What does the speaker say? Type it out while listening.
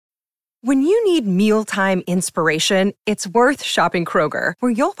When you need mealtime inspiration, it's worth shopping Kroger,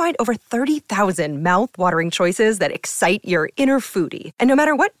 where you'll find over 30,000 mouth-watering choices that excite your inner foodie. And no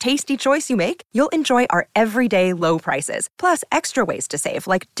matter what tasty choice you make, you'll enjoy our everyday low prices, plus extra ways to save,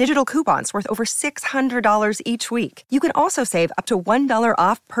 like digital coupons worth over $600 each week. You can also save up to $1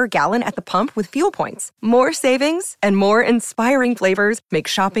 off per gallon at the pump with fuel points. More savings and more inspiring flavors make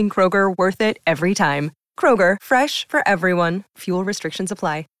shopping Kroger worth it every time. Kroger, fresh for everyone. Fuel restrictions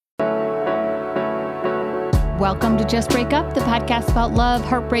apply. Welcome to Just Break Up, the podcast about love,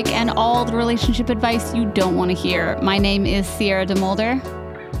 heartbreak, and all the relationship advice you don't want to hear. My name is Sierra DeMulder.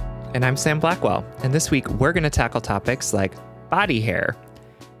 And I'm Sam Blackwell. And this week, we're going to tackle topics like body hair,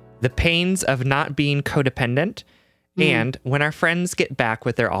 the pains of not being codependent, and when our friends get back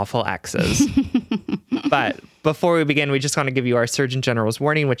with their awful exes. But before we begin, we just want to give you our Surgeon General's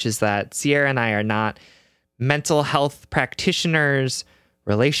warning, which is that Sierra and I are not mental health practitioners,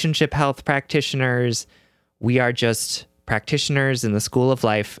 relationship health practitioners. We are just practitioners in the school of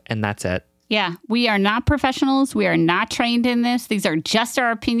life, and that's it. Yeah, we are not professionals. We are not trained in this. These are just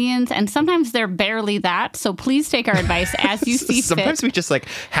our opinions, and sometimes they're barely that. So please take our advice as you see fit. Sometimes we just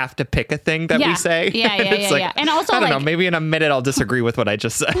have to pick a thing that we say. Yeah. And also, I don't know, maybe in a minute I'll disagree with what I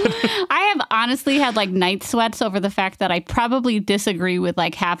just said. I have honestly had night sweats over the fact that I probably disagree with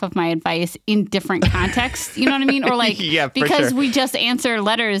half of my advice in different contexts. You know what I mean? Or yeah, because sure. we just answer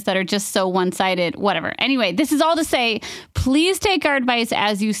letters that are just so one-sided, whatever. Anyway, this is all to say, please take our advice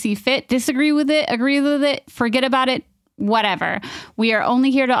as you see fit. Disagree with it, agree with it, forget about it, whatever. We are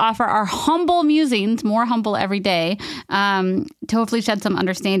only here to offer our humble musings, more humble every day, to hopefully shed some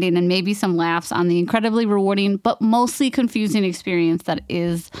understanding and maybe some laughs on the incredibly rewarding but mostly confusing experience that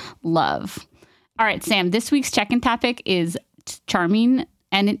is love. All right, Sam, this week's check-in topic is charming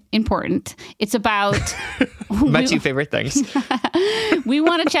and important. It's about... My two favorite things. We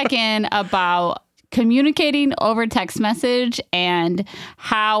want to check in about communicating over text message and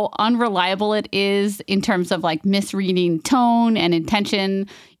how unreliable it is in terms of misreading tone and intention.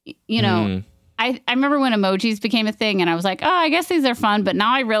 You know, I remember when emojis became a thing and I was like, oh, I guess these are fun. But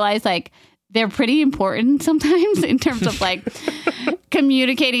now I realize they're pretty important sometimes in terms of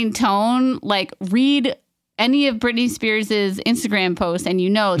communicating tone. Read any of Britney Spears' Instagram posts and you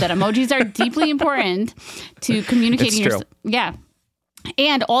know that emojis are deeply important to communicating. It's true. Yeah.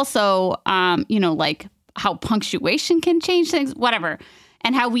 And also, how punctuation can change things, whatever.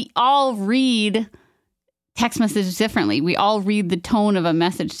 And how we all read text messages differently. We all read the tone of a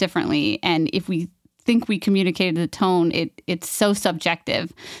message differently. And if we think we communicated the tone, it's so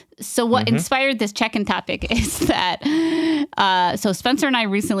subjective. So what inspired this check-in topic is that, so Spencer and I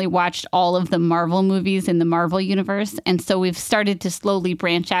recently watched all of the Marvel movies in the Marvel universe. And so we've started to slowly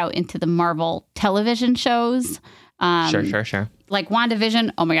branch out into the Marvel television shows. Sure. Like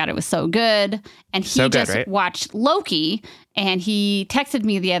WandaVision, oh my God, it was so good. And he just watched Loki, and he texted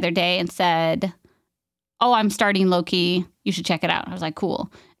me the other day and said, oh, I'm starting Loki. You should check it out. I was like,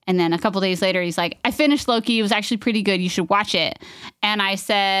 cool. And then a couple days later, he's like, I finished Loki. It was actually pretty good. You should watch it. And I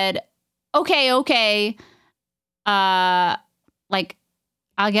said, okay. I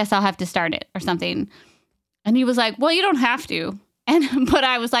guess I'll have to start it or something. And he was like, well, you don't have to. But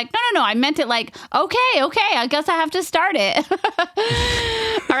I was like, no, I meant it okay, I guess I have to start it.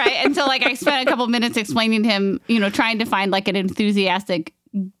 All right. And so I spent a couple minutes explaining to him, trying to find an enthusiastic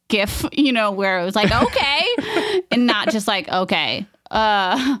GIF, where it was okay and not just okay.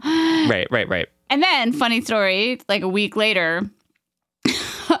 Right. And then funny story, a week later,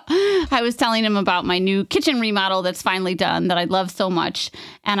 I was telling him about my new kitchen remodel that's finally done that I love so much.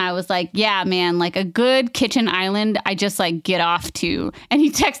 And I was like, yeah, man, a good kitchen island, I just get off to. And he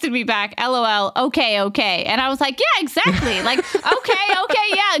texted me back, LOL, okay. And I was like, yeah, exactly.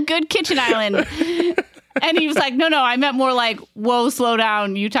 Okay, yeah, good kitchen island. And he was like, no, I meant more whoa, slow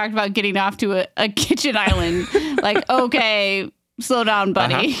down. You talked about getting off to a kitchen island. Okay, slow down,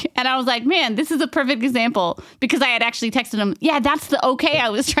 buddy. And I was like, man, this is a perfect example because I had actually texted him, yeah, that's the okay I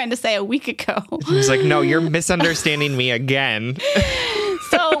was trying to say a week ago. He's like, no, you're misunderstanding me again.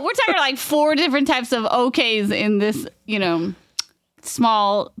 So we're talking 4 different types of okays in this,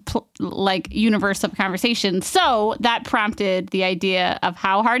 small universe of conversation. So that prompted the idea of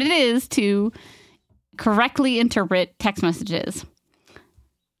how hard it is to correctly interpret text messages.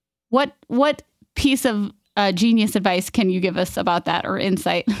 What piece of genius advice can you give us about that or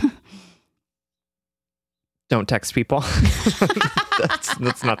insight? Don't text people.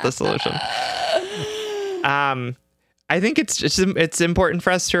 that's not the solution. I think it's important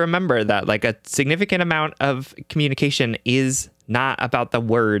for us to remember that a significant amount of communication is not about the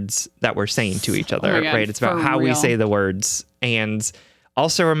words that we're saying to each other, right? It's about how we say the words. And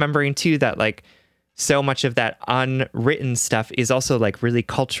also remembering too that like so much of that unwritten stuff is also like really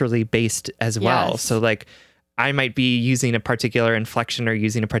culturally based as well. Yes. So like I might be using a particular inflection or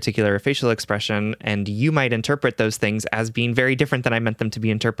using a particular facial expression, and you might interpret those things as being very different than I meant them to be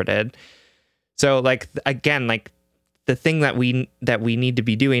interpreted. So like, again, like the thing that we need to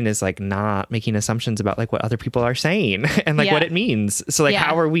be doing is like not making assumptions about like what other people are saying and like what it means. So like,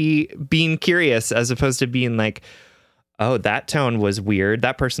 how are we being curious as opposed to being like, oh, that tone was weird.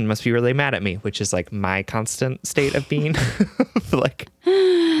 That person must be really mad at me, which is like my constant state of being. Like,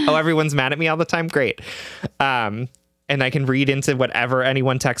 oh, everyone's mad at me all the time. Great. And I can read into whatever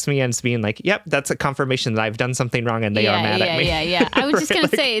anyone texts me and it's being like, yep, that's a confirmation that I've done something wrong and they are mad at me. Yeah. I was just going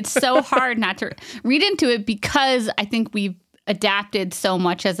to say, it's so hard not to read into it because I think we've adapted so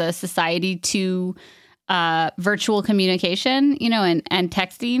much as a society to virtual communication, you know, and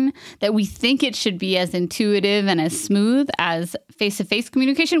texting, that we think it should be as intuitive and as smooth as face-to-face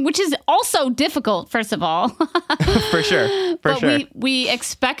communication, which is also difficult, first of all. For sure. But we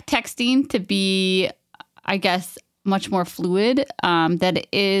expect texting to be, I guess, much more fluid than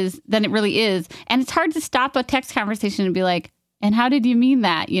it really is. And it's hard to stop a text conversation and be like, and how did you mean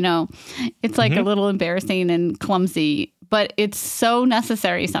that? You know, it's like a little embarrassing and clumsy, but it's so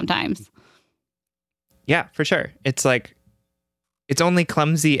necessary sometimes. Yeah, for sure. It's like, it's only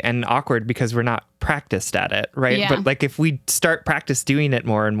clumsy and awkward because we're not practiced at it, right? Yeah. But like if we start practice doing it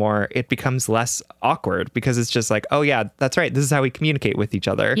more and more, it becomes less awkward because it's just like, oh yeah, that's right. This is how we communicate with each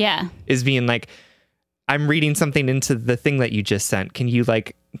other. Yeah. Is being like, I'm reading something into the thing that you just sent. Can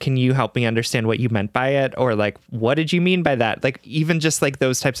you help me understand what you meant by it? Or like, what did you mean by that? Like even just like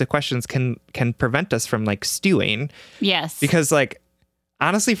those types of questions can prevent us from like stewing. Yes. Because like,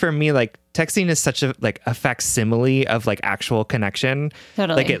 honestly, for me, like texting is such a facsimile of like actual connection.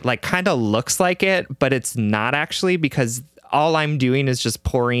 Totally. Like it like kind of looks like it, but it's not actually, because all I'm doing is just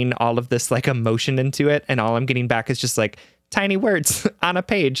pouring all of this like emotion into it. And all I'm getting back is just like tiny words on a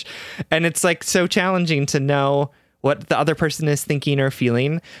page. And it's like so challenging to know what the other person is thinking or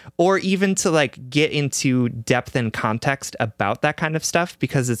feeling, or even to like get into depth and context about that kind of stuff,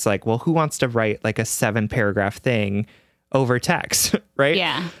 because it's like, well, who wants to write like a 7-paragraph thing over text, right?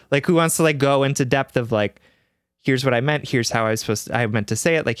 Yeah. Like who wants to like go into depth of like, here's what I meant, here's how I meant to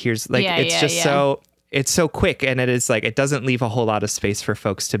say it. Like, here's like, it's so quick. And it is like, it doesn't leave a whole lot of space for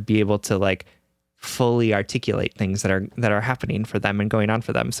folks to be able to like fully articulate things that are happening for them and going on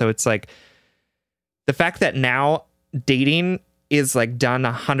for them. So it's like the fact that now dating is like done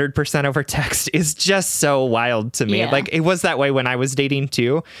 100% over text is just so wild to me. Yeah. Like it was that way when I was dating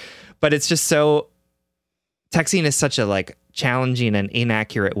too, but it's just so, texting is such a like challenging and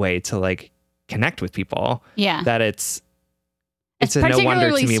inaccurate way to like connect with people. Yeah. That it's a no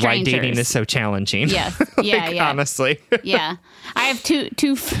wonder to me why dating is so challenging. Yes. Yeah. like, yeah. Honestly. Yeah. I have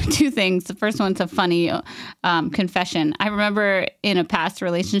two things. The first one's a funny confession. I remember in a past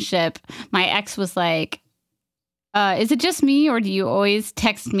relationship, my ex was like, is it just me or do you always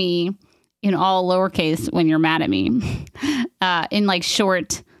text me in all lowercase when you're mad at me? In like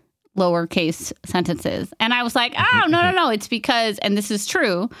short lowercase sentences. And I was like, oh, no. It's because, and this is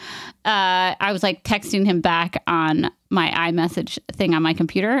true, I was like texting him back on my iMessage thing on my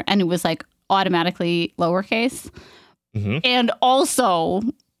computer, and it was like automatically lowercase. Mm-hmm. And also,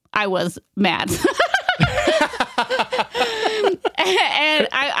 I was mad. And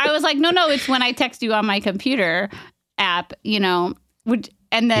I was like, no, it's when I text you on my computer app, you know, but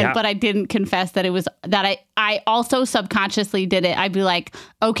I didn't confess that it was that I also subconsciously did it. I'd be like,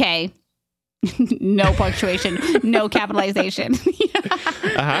 okay, no punctuation, no capitalization.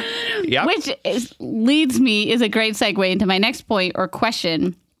 Yeah. Which is a great segue into my next point or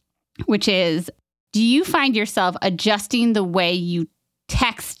question, which is, do you find yourself adjusting the way you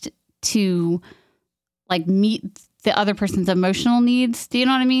text to like meet the other person's emotional needs? Do you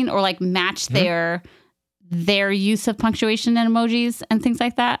know what I mean? Or like match their use of punctuation and emojis and things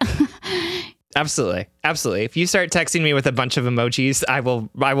like that? Absolutely. If you start texting me with a bunch of emojis, I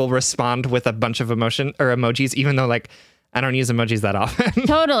will respond with a bunch of emotion or emojis, even though like I don't use emojis that often.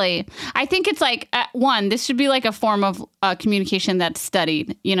 Totally. I think it's like, this should be like a form of communication that's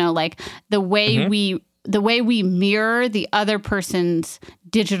studied, you know, like the way we mirror the other person's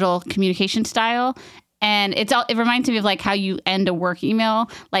digital communication style. And it reminds me of like how you end a work email,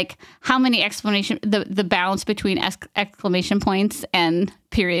 like how many the balance between exclamation points and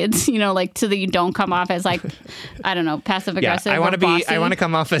periods, you know, like so that you don't come off as like, I don't know, passive aggressive. Yeah, I want to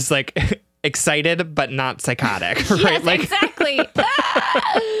come off as like excited, but not psychotic. Right? Yes, like exactly.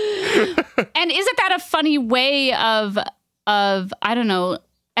 And isn't that a funny way of, I don't know,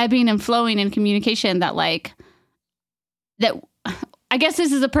 ebbing and flowing in communication that like, that I guess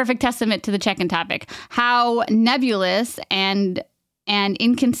this is a perfect testament to the check-in topic, how nebulous and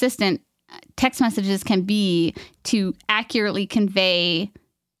inconsistent text messages can be to accurately convey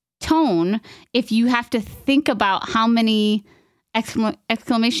tone if you have to think about how many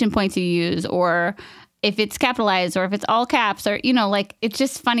exclamation points you use, or if it's capitalized, or if it's all caps, or, like, it's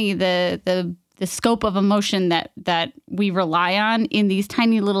just funny the scope of emotion that we rely on in these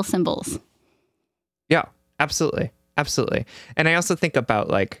tiny little symbols. Yeah, absolutely. Absolutely. And I also think about,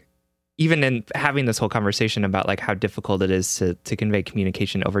 like, even in having this whole conversation about, like, how difficult it is to convey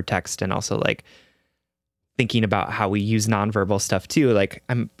communication over text, and also, like, thinking about how we use nonverbal stuff too. Like,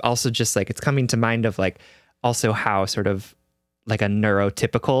 I'm also just, like, it's coming to mind of, like, also how sort of like a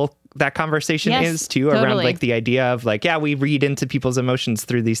neurotypical that conversation is too, totally. Around, like, the idea of, like, yeah, we read into people's emotions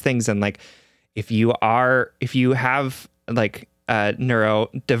through these things. And, like, if you have, like,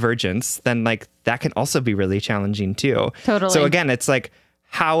 neurodivergence, then, like, that can also be really challenging too. Totally. So again, it's like,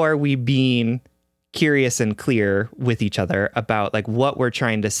 how are we being curious and clear with each other about, like, what we're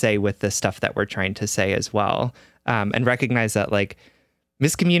trying to say with the stuff that we're trying to say as well, and recognize that, like,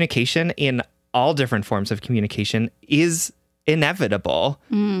 miscommunication in all different forms of communication is inevitable.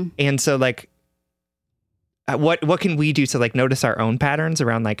 And so, like, what can we do to, like, notice our own patterns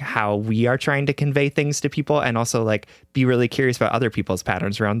around, like, how we are trying to convey things to people, and also, like, be really curious about other people's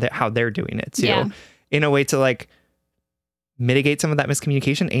patterns around how they're doing it too, in a way to, like, mitigate some of that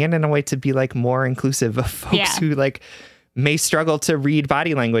miscommunication, and in a way to be, like, more inclusive of folks who, like, may struggle to read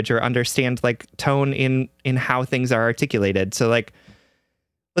body language or understand, like, tone in how things are articulated. So, like,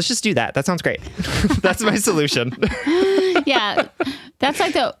 let's just do that. That sounds great. That's my solution. Yeah. That's,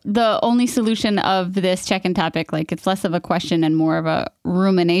 like, the only solution of this check-in topic. Like, it's less of a question and more of a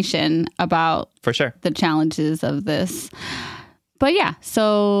rumination about, for sure, the challenges of this. But yeah,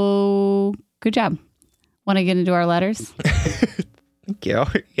 so good job. Want to get into our letters? Thank you.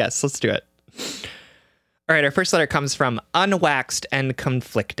 Yes, let's do it. All right, our first letter comes from Unwaxed and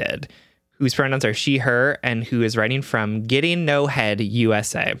Conflicted, whose pronouns are she, her, and who is writing from Getting No Head,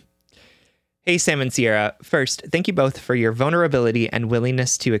 USA. Hey, Sam and Sierra. First, thank you both for your vulnerability and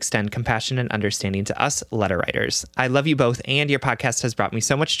willingness to extend compassion and understanding to us letter writers. I love you both, and your podcast has brought me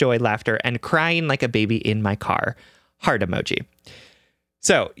so much joy, laughter, and crying like a baby in my car. Heart emoji.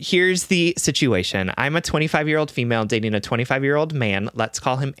 So here's the situation. I'm a 25-year-old female dating a 25-year-old man. Let's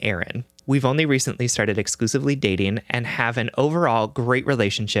call him Aaron. We've only recently started exclusively dating and have an overall great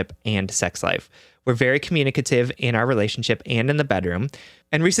relationship and sex life. We're very communicative in our relationship and in the bedroom.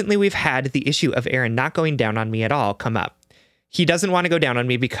 And recently we've had the issue of Aaron not going down on me at all come up. He doesn't want to go down on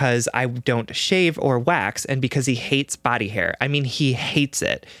me because I don't shave or wax, and because he hates body hair. I mean, he hates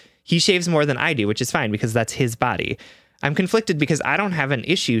it. He shaves more than I do, which is fine because that's his body. I'm conflicted because I don't have an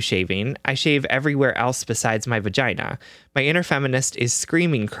issue shaving. I shave everywhere else besides my vagina. My inner feminist is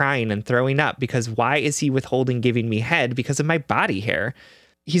screaming, crying, and throwing up because why is he withholding giving me head because of my body hair?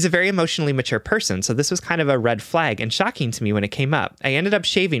 He's a very emotionally mature person, so this was kind of a red flag and shocking to me when it came up. I ended up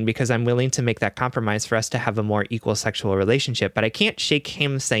shaving because I'm willing to make that compromise for us to have a more equal sexual relationship, but I can't shake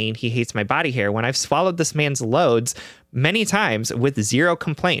him saying he hates my body hair when I've swallowed this man's loads many times with zero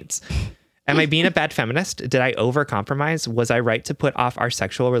complaints. Am I being a bad feminist? Did I overcompromise? Was I right to put off our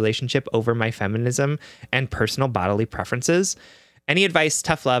sexual relationship over my feminism and personal bodily preferences? Any advice,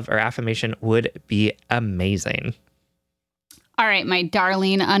 tough love, or affirmation would be amazing. All right, my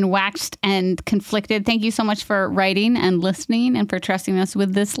darling, unwaxed and conflicted. Thank you so much for writing and listening and for trusting us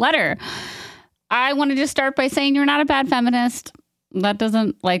with this letter. I want to just start by saying you're not a bad feminist. That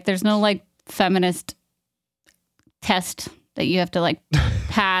doesn't, like, there's no, like, feminist test that you have to, like,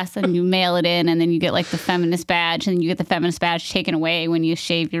 pass and you mail it in and then you get, like, the feminist badge, and you get the feminist badge taken away when you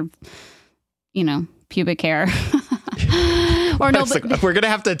shave your, pubic hair. Or no, but we're gonna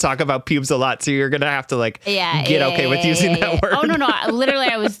have to talk about pubes a lot, so you're gonna have to get okay with using that word. Oh no, literally,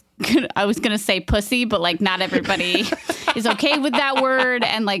 I was gonna say pussy, but like not everybody is okay with that word,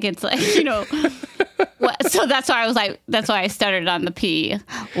 and like it's like so that's why I stuttered on the P,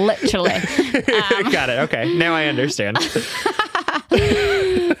 literally. Got it. Okay, now I understand.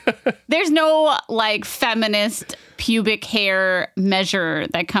 There's no like feminist pubic hair measure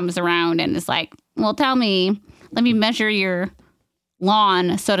that comes around and is like, well, tell me. Let me measure your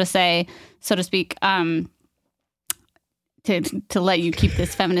lawn, so to speak, to let you keep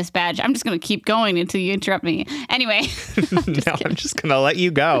this feminist badge. I'm just going to keep going until you interrupt me. Anyway. I'm just going to let you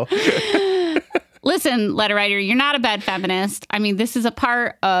go. Listen, letter writer, you're not a bad feminist. I mean, this is a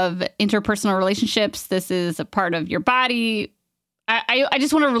part of interpersonal relationships. This is a part of your body. I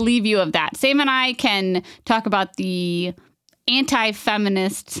just want to relieve you of that. Sam and I can talk about the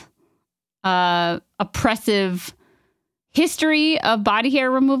anti-feminist oppressive history of body hair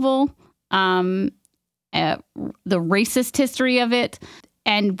removal, the racist history of it.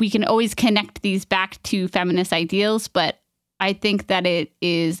 And we can always connect these back to feminist ideals. But I think that it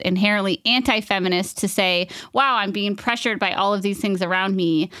is inherently anti-feminist to say, wow, I'm being pressured by all of these things around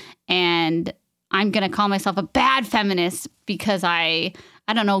me, and I'm going to call myself a bad feminist because I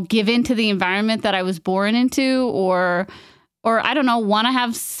don't know, give into the environment that I was born into, or I don't know, want to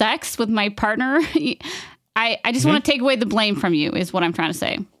have sex with my partner. I just want to take away the blame from you is what I'm trying to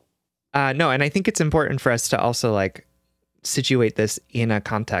say. No, and I think it's important for us to also like situate this in a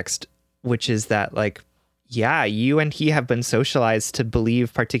context, which is that like, yeah, you and he have been socialized to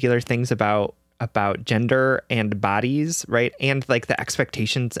believe particular things about gender and bodies, right? And like the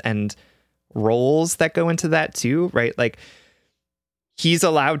expectations and roles that go into that too, right? Like he's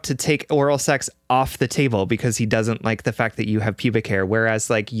allowed to take oral sex off the table because he doesn't like the fact that you have pubic hair, whereas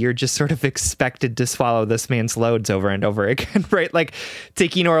like you're just sort of expected to swallow this man's loads over and over again, right? Like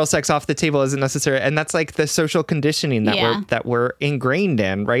taking oral sex off the table isn't necessary, and that's like the social conditioning that we're ingrained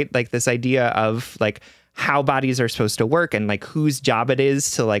in, right? Like this idea of like how bodies are supposed to work and like whose job it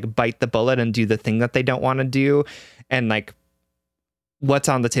is to like bite the bullet and do the thing that they don't want to do, and like what's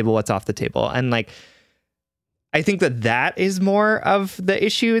on the table, what's off the table. And like I think that is more of the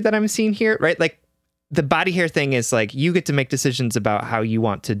issue that I'm seeing here, right? Like the body hair thing is like you get to make decisions about how you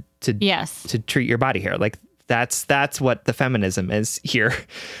want to treat your body hair. Like that's what the feminism is here.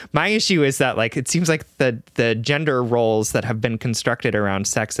 My issue is that like it seems like the gender roles that have been constructed around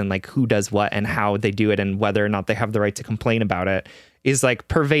sex and like who does what and how they do it and whether or not they have the right to complain about it is like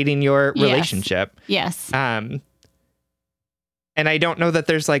pervading your relationship. Yes. And I don't know that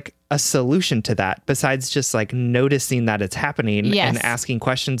there's like a solution to that besides just like noticing that it's happening and asking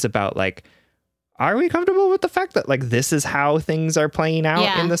questions about like, are we comfortable with the fact that like this is how things are playing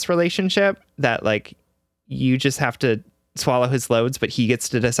out in this relationship? That like you just have to swallow his loads, but he gets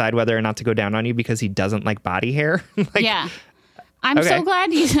to decide whether or not to go down on you because he doesn't like body hair. Like, yeah. I'm so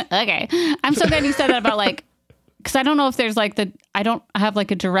glad you said that about like, because I don't know if there's like I don't have like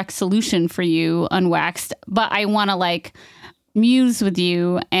a direct solution for you, Unwaxed, but I want to like muse with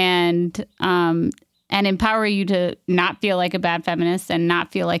you and empower you to not feel like a bad feminist and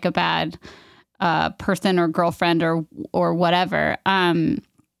not feel like a bad person or girlfriend or whatever. I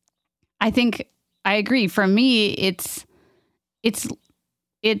think I agree. For me, it's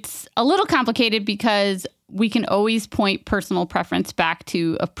a little complicated because we can always point personal preference back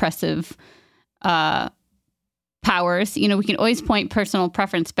to oppressive powers. You know, we can always point personal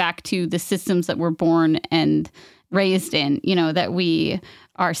preference back to the systems that we're born and raised in, you know, that we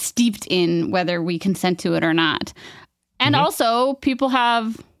are steeped in, whether we consent to it or not. And also people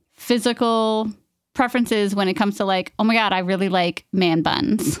have physical preferences when it comes to like, oh my God, I really like man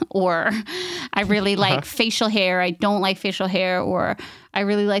buns, or I really like facial hair. I don't like facial hair, or I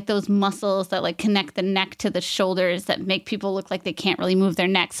really like those muscles that like connect the neck to the shoulders that make people look like they can't really move their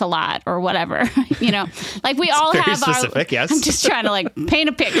necks a lot or whatever. You know, like we all have specific, yes. I'm just trying to like paint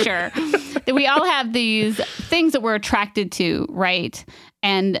a picture that we all have these things that we're attracted to, right?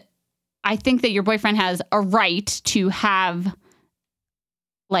 And I think that your boyfriend has a right to have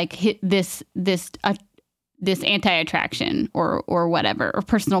like this anti-attraction or whatever, or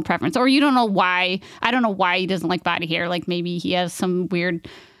personal preference, or you don't know why. I don't know why he doesn't like body hair. Like maybe he has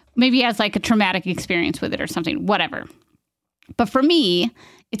maybe he has like a traumatic experience with it or something, whatever. But for me,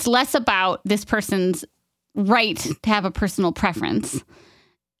 it's less about this person's right to have a personal preference.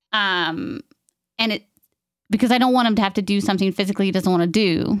 Because I don't want him to have to do something physically he doesn't want to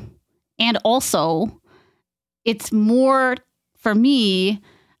do. And also it's more for me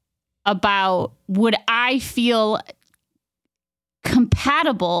about, would I feel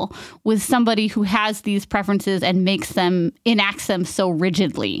compatible with somebody who has these preferences and enacts them so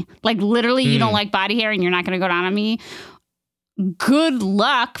rigidly? Like literally you don't like body hair and you're not going to go down on me. Good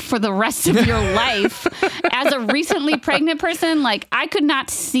luck for the rest of your life. As a recently pregnant person, like I could not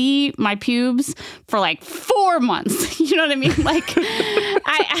see my pubes for like 4 months. You know what I mean? Like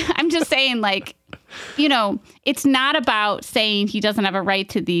I'm just saying, like, you know, it's not about saying he doesn't have a right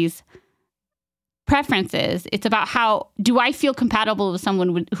to these preferences. It's about how do I feel compatible with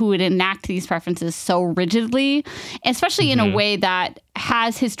someone who would enact these preferences so rigidly, especially in a way that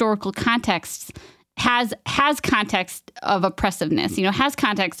has historical context, has context of oppressiveness, you know, has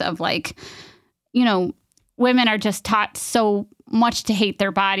context of like, you know, women are just taught so much to hate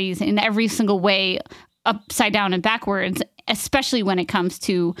their bodies in every single way, upside down and backwards, especially when it comes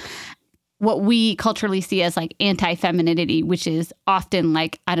to what we culturally see as like anti-femininity, which is often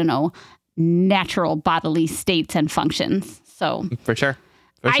like, I don't know, natural bodily states and functions. So for sure.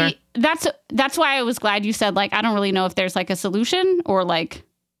 Sure. That's why I was glad you said, like, I don't really know if there's like a solution or like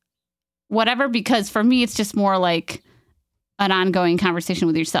whatever, because for me, it's just more like an ongoing conversation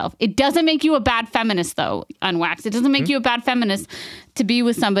with yourself. It doesn't make you a bad feminist, though, Unwaxed. It doesn't make you a bad feminist to be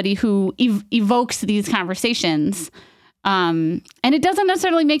with somebody who evokes these conversations. And it doesn't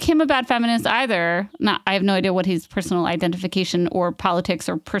necessarily make him a bad feminist either. I have no idea what his personal identification or politics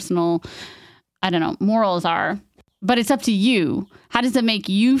or personal, I don't know, morals are. But it's up to you. How does it make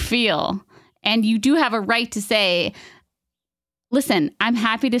you feel? And you do have a right to say, listen, I'm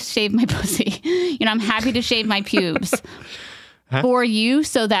happy to shave my pussy. I'm happy to shave my pubes for you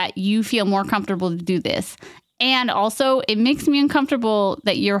so that you feel more comfortable to do this. And also, it makes me uncomfortable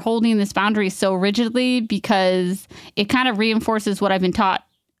that you're holding this boundary so rigidly, because it kind of reinforces what I've been taught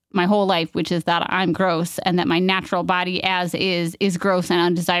my whole life, which is that I'm gross and that my natural body as is gross and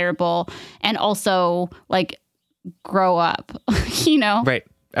undesirable. And also, like, grow up, Right.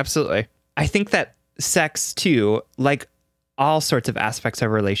 Absolutely. I think that sex, too, like all sorts of aspects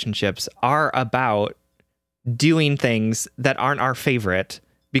of relationships, are about doing things that aren't our favorite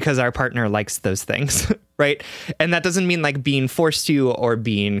because our partner likes those things, right? And that doesn't mean like being forced to or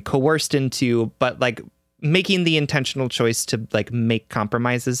being coerced into, but like making the intentional choice to like make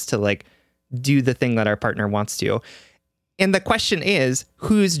compromises to like do the thing that our partner wants to. And the question is,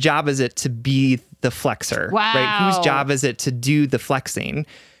 whose job is it to be the flexor, right? Whose job is it to do the flexing?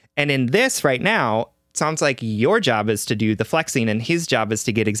 And in this right now, it sounds like your job is to do the flexing and his job is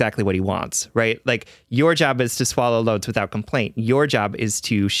to get exactly what he wants, right? Like your job is to swallow loads without complaint. Your job is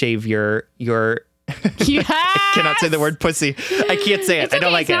to shave your Yes! I cannot say the word pussy. I can't say it. Okay. I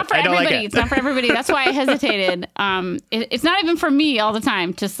don't like it. I don't like it. It's not for everybody. That's why I hesitated. It's not even for me all the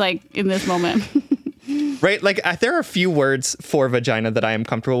time, just like in this moment. Right? Like there are a few words for vagina that I am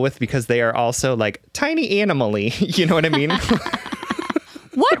comfortable with because they are also like tiny animal-y. You know what I mean?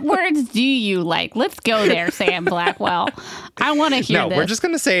 What words do you like? Let's go there, Sam Blackwell. I want to hear this. No, we're just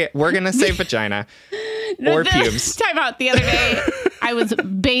going to say vagina or pubes. Time out. The other day, I was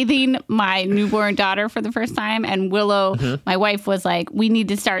bathing my newborn daughter for the first time, and Willow, my wife, was like, we need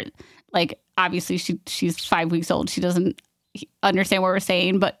to start, like, obviously she's 5 weeks old. She doesn't understand what we're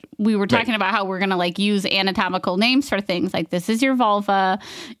saying, but we were talking about how we're going to like use anatomical names for things like this is your vulva,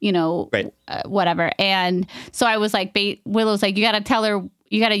 whatever. And so I was like, Willow's like, you got to tell her,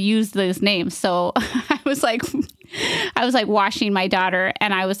 you got to use those names. So I was like washing my daughter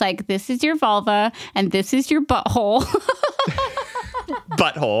and I was like, this is your vulva and this is your butthole.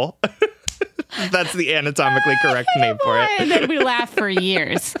 Butthole. That's the anatomically correct name for it. And then we laughed for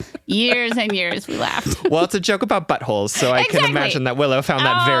years and years we laughed. Well, it's a joke about buttholes, so I can imagine that Willow found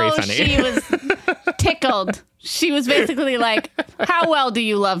that very funny. She was tickled. She was basically like, how well do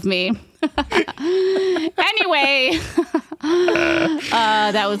you love me? Anyway,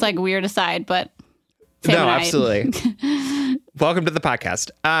 that was like a weird aside, but no, absolutely. Welcome to the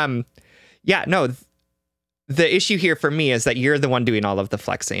podcast. The issue here for me is that you're the one doing all of the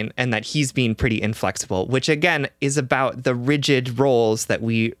flexing and that he's being pretty inflexible, which again is about the rigid roles that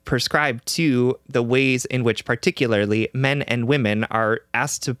we prescribe to the ways in which particularly men and women are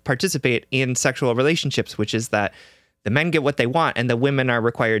asked to participate in sexual relationships, which is that the men get what they want and the women are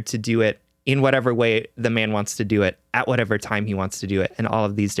required to do it in whatever way the man wants to do it at whatever time he wants to do it and all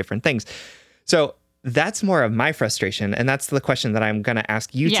of these different things. So that's more of my frustration. And that's the question that I'm going to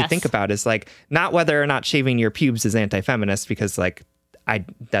ask you to think about is like, not whether or not shaving your pubes is anti-feminist, because like,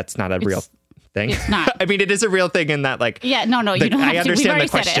 that's not a real thing. It's not. I mean, it is a real thing in that like, you don't have I understand to.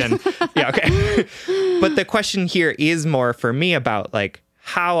 the question. Yeah. Okay. But the question here is more for me about like,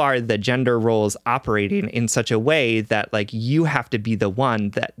 how are the gender roles operating in such a way that like you have to be the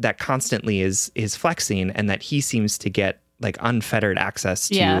one that constantly is flexing and that he seems to get like unfettered access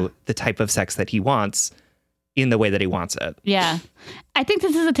to the type of sex that he wants in the way that he wants it. Yeah. I think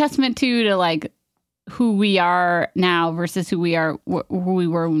this is a testament to like who we are now versus who we were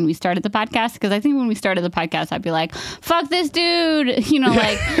when we started the podcast. Because I think when we started the podcast, I'd be like, fuck this dude,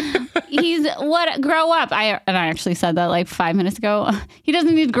 like grow up. I actually said that like 5 minutes ago. He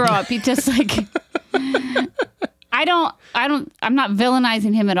doesn't need to grow up. He just like, I'm not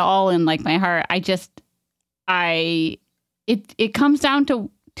villainizing him at all in like my heart. It comes down to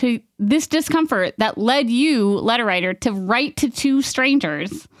this discomfort that led you, letter writer, to write to two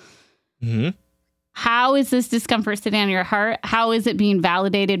strangers. Mm-hmm. How is this discomfort sitting on your heart? How is it being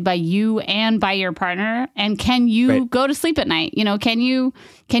validated by you and by your partner? And can you go to sleep at night? Can you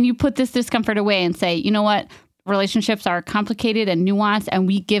put this discomfort away and say, you know what? Relationships are complicated and nuanced, and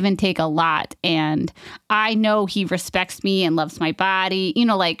we give and take a lot. And I know he respects me and loves my body.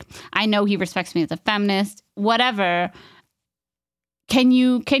 I know he respects me as a feminist, whatever. can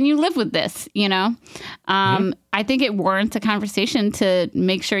you live with this? I think it warrants a conversation to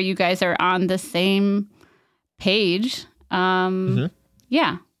make sure you guys are on the same page.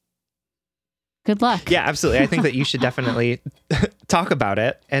 Yeah. Good luck. Yeah, absolutely. I think that you should definitely talk about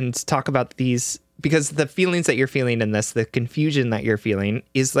it and talk about these, because the feelings that you're feeling in this, the confusion that you're feeling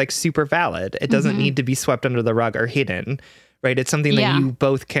is like super valid. It doesn't need to be swept under the rug or hidden, right? It's something that you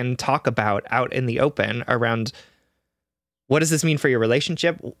both can talk about out in the open around, what does this mean for your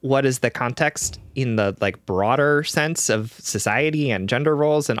relationship? What is the context in the like broader sense of society and gender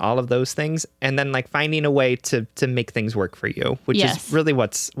roles and all of those things? And then like finding a way to make things work for you, which is really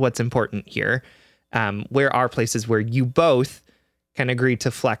what's important here. Where are places where you both can agree to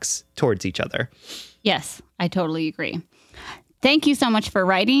flex towards each other? Yes, I totally agree. Thank you so much for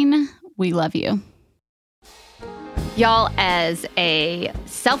writing. We love you. Y'all, as a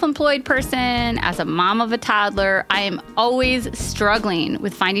self-employed person, as a mom of a toddler, I am always struggling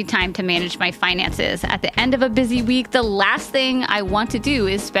with finding time to manage my finances. At the end of a busy week, the last thing I want to do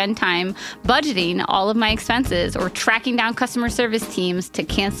is spend time budgeting all of my expenses or tracking down customer service teams to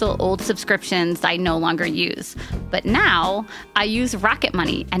cancel old subscriptions I no longer use. But now I use Rocket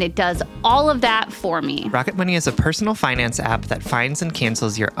Money, and it does all of that for me. Rocket Money is a personal finance app that finds and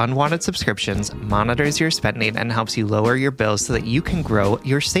cancels your unwanted subscriptions, monitors your spending, and helps you lower your bills so that you can grow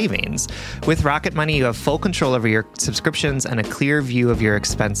your savings. With Rocket Money, you have full control over your subscriptions and a clear view of your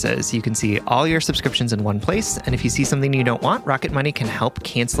expenses. You can see all your subscriptions in one place, and if you see something you don't want, Rocket Money can help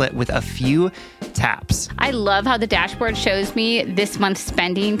cancel it with a few taps. I love how the dashboard shows me this month's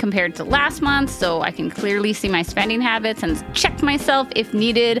spending compared to last month, so I can clearly see my spending habits and check myself if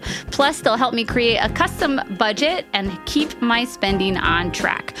needed. Plus, they'll help me create a custom budget and keep my spending on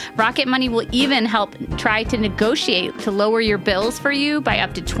track. Rocket Money will even help try to negotiate to lower your bills for you by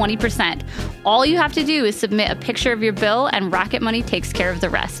up to 20%. All you have to do is submit a picture of your bill, and Rocket Money takes care of the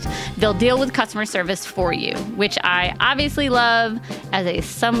rest. They'll deal with customer service for you, which I obviously love as a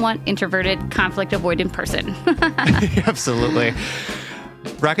somewhat introverted, conflict-avoidant person. Absolutely.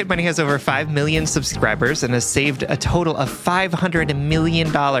 Rocket Money has over 5 million subscribers and has saved a total of $500 million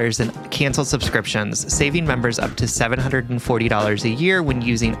in canceled subscriptions, saving members up to $740 a year when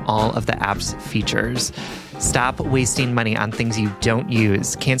using all of the app's features. Stop wasting money on things you don't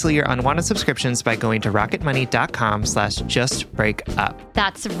use. Cancel your unwanted subscriptions by going to rocketmoney.com/justbreakup.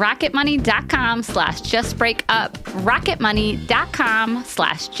 That's rocketmoney.com/justbreakup.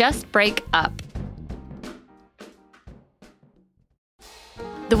 rocketmoney.com/justbreakup.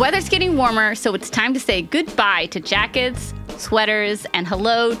 The weather's getting warmer, so it's time to say goodbye to jackets, sweaters, and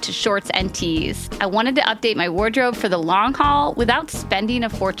hello to shorts and tees. I wanted to update my wardrobe for the long haul without spending a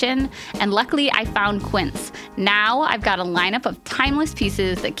fortune, and luckily I found Quince. Now I've got a lineup of timeless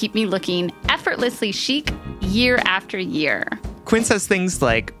pieces that keep me looking effortlessly chic year after year. Quince has things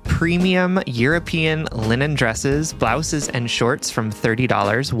like premium European linen dresses, blouses, and shorts from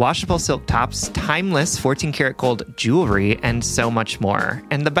 $30, washable silk tops, timeless 14-karat gold jewelry, and so much more.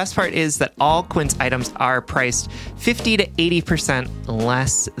 And the best part is that all Quince items are priced 50 to 80%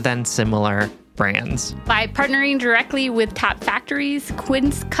 less than similar brands. By partnering directly with top factories,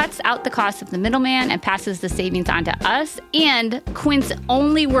 Quince cuts out the cost of the middleman and passes the savings on to us. And Quince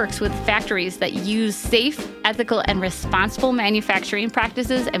only works with factories that use safe, ethical, and responsible manufacturing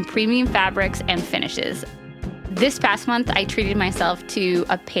practices and premium fabrics and finishes. This past month, I treated myself to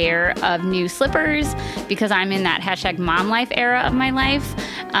a pair of new slippers because I'm in that #mom life era of my life,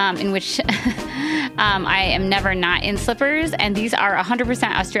 in which I am never not in slippers. And these are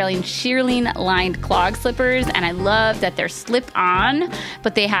 100% Australian shearling lined clog slippers. And I love that they're slip on,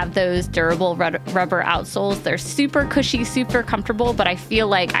 but they have those durable rubber outsoles. They're super cushy, super comfortable, but I feel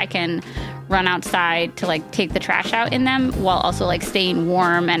like I can run outside to like take the trash out in them while also like staying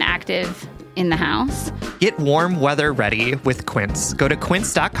warm and active in the house. Get warm weather ready with Quince. Go to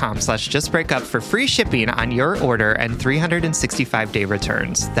quince.com/justbreakup for free shipping on your order and 365-day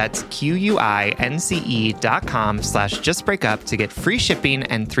returns. That's QUINCE.com/justbreakup to get free shipping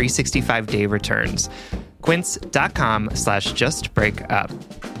and 365-day returns. Quince.com/justbreakup.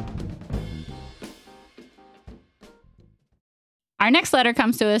 Our next letter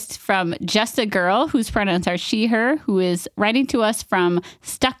comes to us from Just a Girl, whose pronouns are she, her, who is writing to us from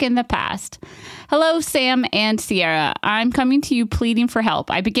Stuck in the Past. Hello, Sam and Sierra. I'm coming to you pleading for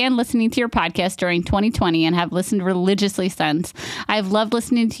help. I began listening to your podcast during 2020 and have listened religiously since. I've loved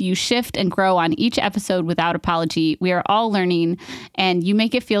listening to you shift and grow on each episode without apology. We are all learning, and you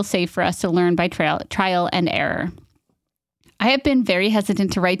make it feel safe for us to learn by trial and error. I have been very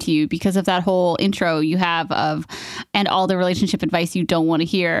hesitant to write to you because of that whole intro you have of, and all the relationship advice you don't want to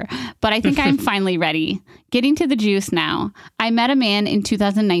hear. But I think I'm finally ready. Getting to the juice now. I met a man in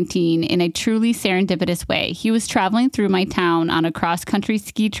 2019 in a truly serendipitous way. He was traveling through my town on a cross-country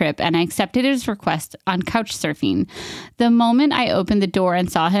ski trip, and I accepted his request on couch surfing. The moment I opened the door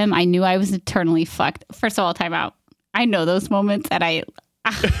and saw him, I knew I was eternally fucked. First of all, time out. I know those moments, and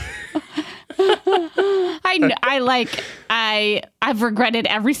I've regretted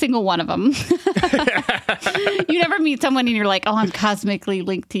every single one of them. You never meet someone and you're like, oh, I'm cosmically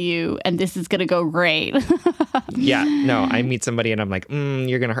linked to you and this is going to go great. Yeah, no, I meet somebody and I'm like,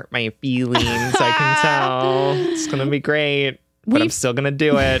 you're going to hurt my feelings. I can tell. It's going to be great, but I'm still going to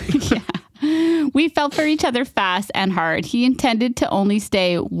do it. Yeah. We fell for each other fast and hard. He intended to only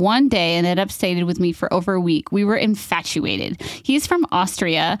stay one day and ended up staying with me for over a week. We were infatuated. He's from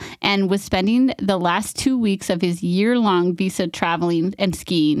Austria and was spending the last 2 weeks of his year-long visa traveling and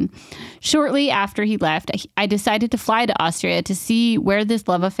skiing. Shortly after he left, I decided to fly to Austria to see where this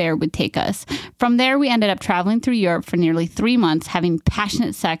love affair would take us. From there, we ended up traveling through Europe for nearly 3 months, having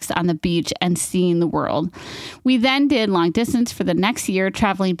passionate sex on the beach and seeing the world. We then did long distance for the next year,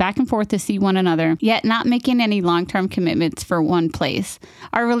 traveling back and forth to see one another, yet not making any long-term commitments for one place.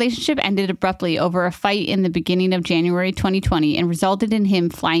 Our relationship ended abruptly over a fight in the beginning of January 2020 and resulted in him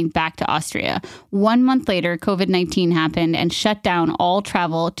flying back to Austria. 1 month later, COVID-19 happened and shut down all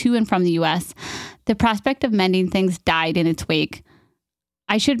travel to and from the U.S. The prospect of mending things died in its wake.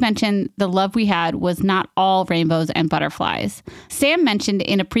 I should mention the love we had was not all rainbows and butterflies. Sam mentioned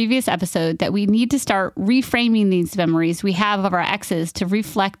in a previous episode that we need to start reframing these memories we have of our exes to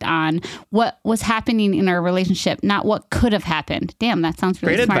reflect on what was happening in our relationship, not what could have happened. Damn, that sounds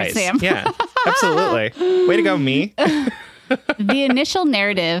really Great smart, advice. Sam. Yeah, absolutely. Way to go, me. The initial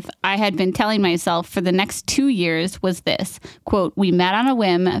narrative I had been telling myself for the next 2 years was this, quote, we met on a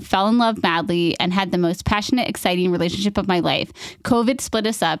whim, fell in love madly, and had the most passionate, exciting relationship of my life. COVID split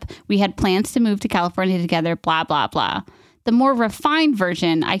us up. We had plans to move to California together, blah, blah, blah. The more refined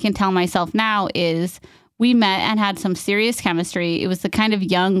version I can tell myself now is we met and had some serious chemistry. It was the kind of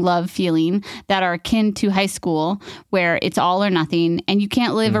young love feeling that are akin to high school, where it's all or nothing, and you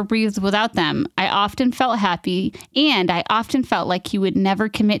can't live or breathe without them. I often felt happy, and I often felt like he would never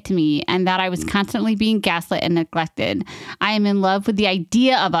commit to me, and that I was constantly being gaslit and neglected. I am in love with the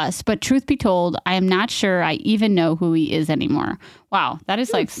idea of us, but truth be told, I am not sure I even know who he is anymore. Wow, that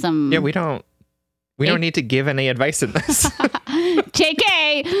is like some... Yeah, we don't need to give any advice in this.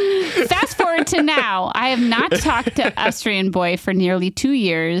 JK, fast forward to now. I have not talked to Austrian boy for nearly 2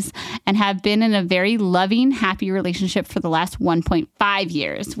 years and have been in a very loving, happy relationship for the last 1.5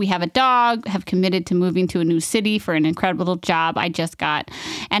 years. We have a dog, have committed to moving to a new city for an incredible job I just got,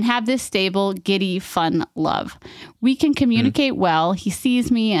 and have this stable, giddy, fun love. We can communicate well. He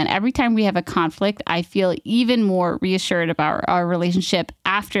sees me, and every time we have a conflict, I feel even more reassured about our relationship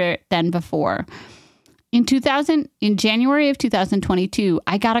after than before. In January of 2022,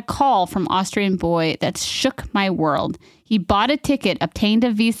 I got a call from Austrian boy that shook my world. He bought a ticket, obtained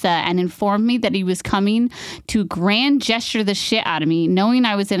a visa, and informed me that he was coming to grand gesture the shit out of me, knowing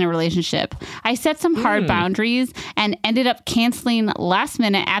I was in a relationship. I set some hard boundaries and ended up canceling last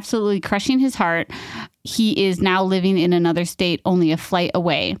minute, absolutely crushing his heart. He is now living in another state, only a flight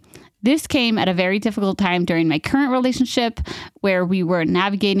away. This came at a very difficult time during my current relationship, where we were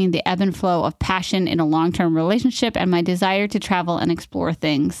navigating the ebb and flow of passion in a long-term relationship and my desire to travel and explore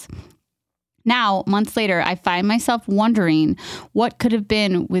things. Now, months later, I find myself wondering what could have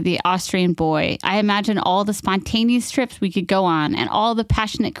been with the Austrian boy. I imagine all the spontaneous trips we could go on and all the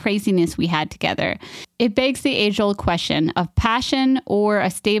passionate craziness we had together. It begs the age-old question of passion or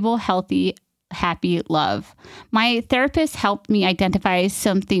a stable, healthy, happy love. My therapist helped me identify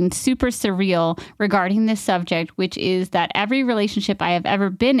something super surreal regarding this subject, which is that every relationship I have ever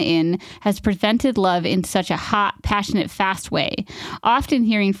been in has presented love in such a hot, passionate, fast way. Often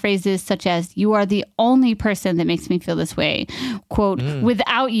hearing phrases such as, you are the only person that makes me feel this way. Quote,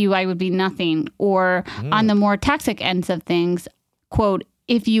 without you, I would be nothing. Or on the more toxic ends of things, quote,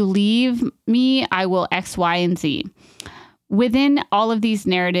 if you leave me, I will X, Y, and Z. Within all of these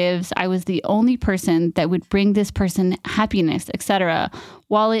narratives, I was the only person that would bring this person happiness, etc.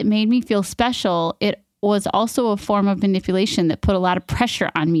 While it made me feel special, it was also a form of manipulation that put a lot of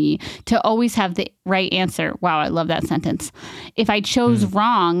pressure on me to always have the right answer. Wow, I love that sentence. If I chose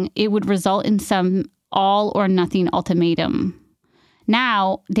wrong, it would result in some all or nothing ultimatum.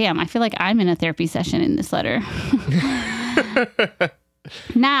 Now, damn, I feel like I'm in a therapy session in this letter.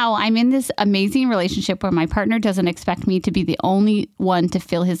 Now I'm in this amazing relationship where my partner doesn't expect me to be the only one to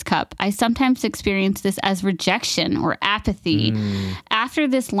fill his cup. I sometimes experience this as rejection or apathy. After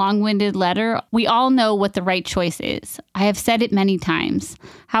this long-winded letter, we all know what the right choice is. I have said it many times.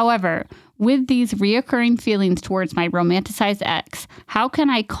 However, with these reoccurring feelings towards my romanticized ex, how can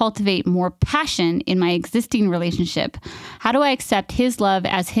I cultivate more passion in my existing relationship? How do I accept his love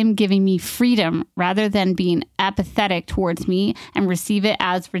as him giving me freedom rather than being apathetic towards me and receive it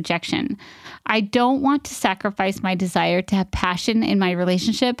as rejection? I don't want to sacrifice my desire to have passion in my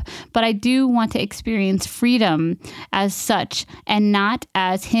relationship, but I do want to experience freedom as such and not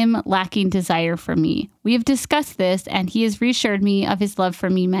as him lacking desire for me. We have discussed this, and he has reassured me of his love for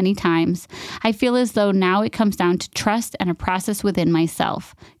me many times. I feel as though now it comes down to trust and a process within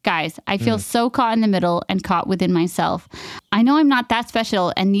myself. Guys, I feel so caught in the middle and caught within myself. I know I'm not that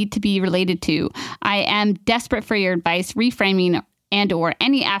special and need to be related to. I am desperate for your advice, reframing, and or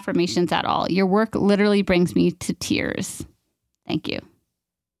any affirmations at all. Your work literally brings me to tears. Thank you.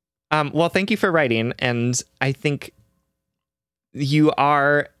 Well, thank you for writing. And I think you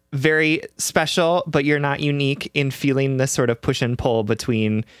are very special, but you're not unique in feeling this sort of push and pull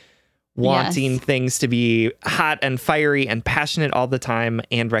between wanting things to be hot and fiery and passionate all the time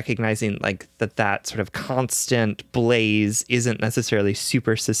and recognizing like that sort of constant blaze isn't necessarily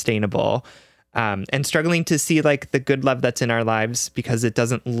super sustainable. And struggling to see like the good love that's in our lives because it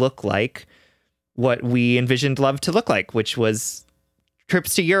doesn't look like what we envisioned love to look like, which was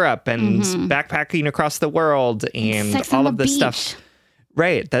trips to Europe and backpacking across the world and all of this stuff.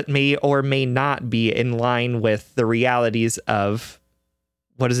 Right. That may or may not be in line with the realities of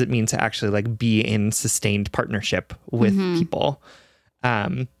what does it mean to actually like be in sustained partnership with people.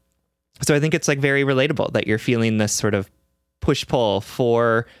 So I think it's like very relatable that you're feeling this sort of push pull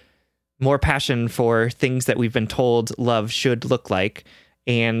for more passion for things that we've been told love should look like.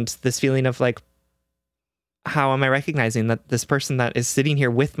 And this feeling of like, how am I recognizing that this person that is sitting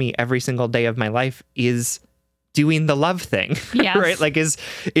here with me every single day of my life is doing the love thing, right? Like is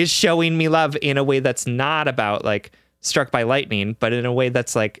showing me love in a way that's not about like struck by lightning, but in a way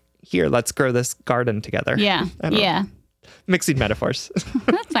that's like, here, let's grow this garden together. Yeah. Yeah. Mixing metaphors.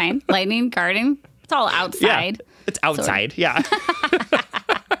 That's fine. Lightning, garden. It's all outside. Yeah, it's outside. Yeah.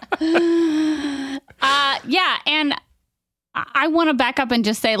 Yeah. And I want to back up and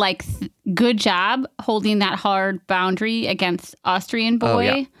just say like, good job holding that hard boundary against Austrian boy. Oh,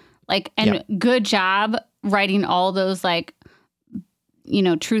 yeah. Like, and good job writing all those like, you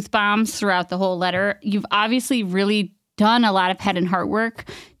know, truth bombs throughout the whole letter. You've obviously really done a lot of head and heart work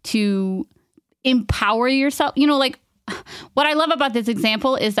to empower yourself. You know, like what I love about this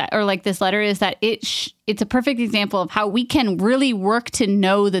example is that, or like this letter is that it's a perfect example of how we can really work to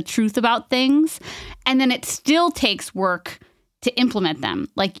know the truth about things. And then it still takes work to implement them.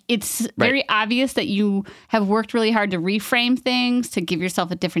 Like it's very obvious that you have worked really hard to reframe things, to give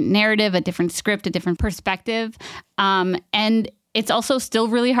yourself a different narrative, a different script, a different perspective. And it's also still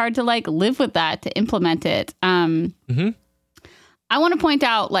really hard to like live with that, to implement it. I want to point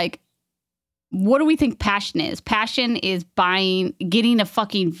out like, what do we think passion is? Passion is getting a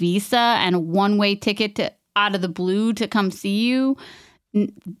fucking visa and a one-way ticket out of the blue to come see you.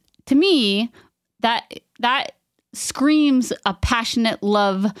 To me, that screams a passionate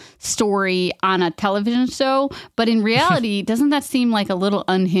love story on a television show. But in reality, doesn't that seem like a little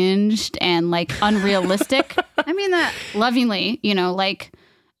unhinged and like unrealistic? I mean that lovingly, you know, like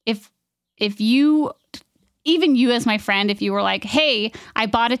if you, even you as my friend, if you were like, hey, I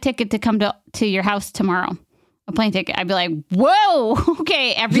bought a ticket to come to your house tomorrow, a plane ticket, I'd be like, whoa,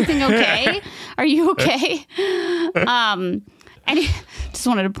 okay, everything okay? Are you okay? And I just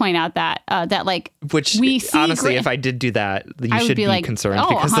wanted to point out that like, which honestly, if I did do that, you should be like, concerned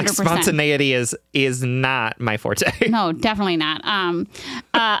because 100%. Like spontaneity is not my forte. No, definitely not.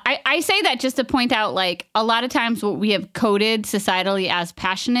 I say that just to point out, like a lot of times what we have coded societally as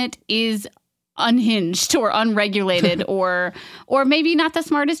passionate is unhinged or unregulated or maybe not the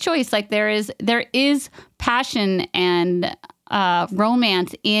smartest choice. Like there is passion and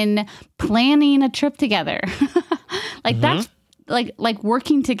romance in planning a trip together. Like that's like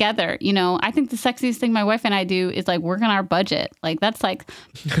working together, you know. I think the sexiest thing my wife and I do is like work on our budget. Like that's like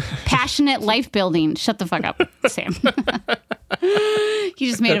passionate life building. Shut the fuck up, Sam. He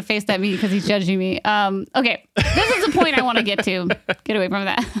just made a face at me because he's judging me. Okay, this is the point I want to get to. Get away from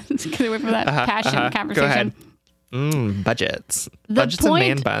that. Get away from that passion conversation. Go ahead. Budgets and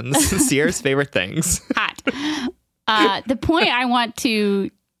man buns. Sierra's favorite things. Hot. The point I want to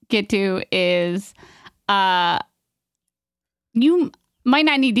get to is you might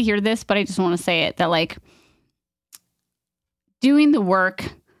not need to hear this, but I just want to say it, that like doing the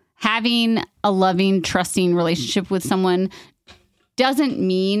work, having a loving, trusting relationship with someone doesn't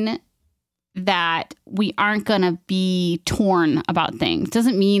mean that we aren't going to be torn about things.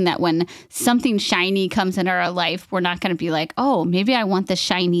 Doesn't mean that when something shiny comes into our life, we're not going to be like, oh, maybe I want the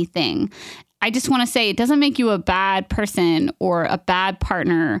shiny thing. I just want to say it doesn't make you a bad person or a bad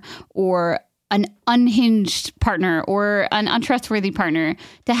partner or an unhinged partner or an untrustworthy partner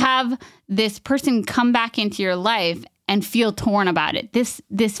to have this person come back into your life and feel torn about it.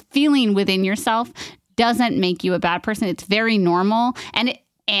 This feeling within yourself doesn't make you a bad person. It's very normal. And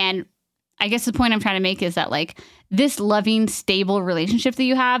I guess the point I'm trying to make is that like this loving, stable relationship that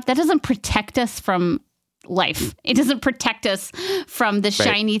you have, that doesn't protect us from life. It doesn't protect us from the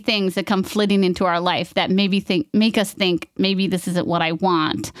shiny things that come flitting into our life that make us think maybe this isn't what I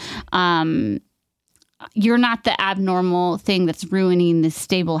want. You're not the abnormal thing that's ruining this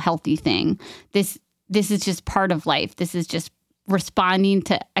stable, healthy thing. This is just part of life. This is just responding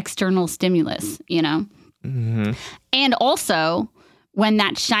to external stimulus, you know? Mm-hmm. And also, when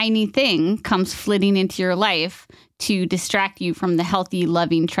that shiny thing comes flitting into your life to distract you from the healthy,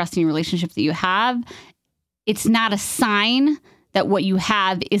 loving, trusting relationship that you have, it's not a sign that what you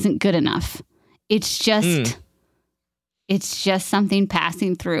have isn't good enough. It's just something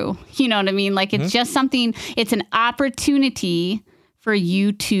passing through. You know what I mean? Like it's just something, it's an opportunity for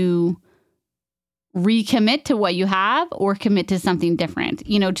you to recommit to what you have or commit to something different.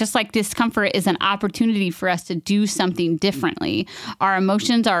 You know, just like discomfort is an opportunity for us to do something differently. Our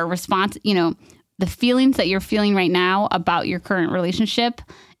emotions, our response, you know, the feelings that you're feeling right now about your current relationship,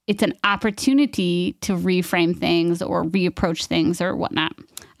 it's an opportunity to reframe things or reapproach things or whatnot.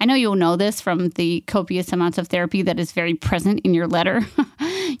 I know you'll know this from the copious amounts of therapy that is very present in your letter.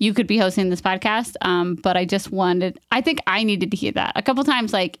 You could be hosting this podcast, but I think I needed to hear that. A couple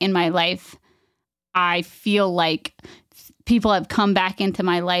times, like in my life, I feel like people have come back into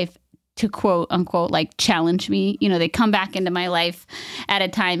my life to quote unquote, like challenge me. You know, they come back into my life at a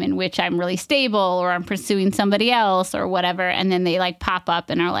time in which I'm really stable or I'm pursuing somebody else or whatever. And then they like pop up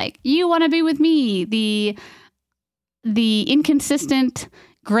and are like, you want to be with me? The inconsistent,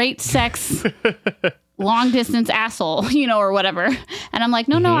 great sex, long distance asshole, you know, or whatever. And I'm like,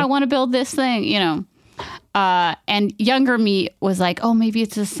 no, I want to build this thing, you know. And younger me was like, oh, maybe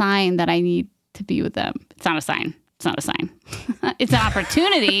it's a sign that I need to be with them. It's not a sign. It's not a sign. It's an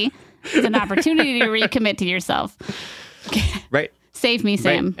opportunity. It's an opportunity to recommit to yourself. Right. Save me,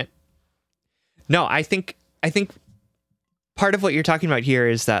 Sam. Right. No, I think part of what you're talking about here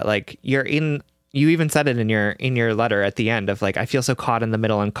is that like you even said it in your letter at the end of like, I feel so caught in the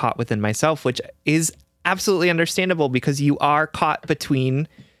middle and caught within myself, which is absolutely understandable because you are caught between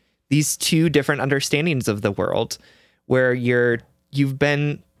these two different understandings of the world where you've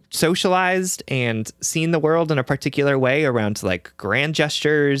been socialized and seen the world in a particular way around like grand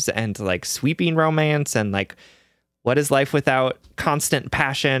gestures and like sweeping romance and like what is life without constant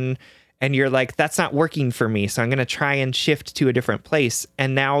passion, and you're like, that's not working for me, so I'm going to try and shift to a different place.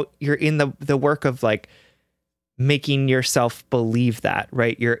 And now you're in the work of like making yourself believe that,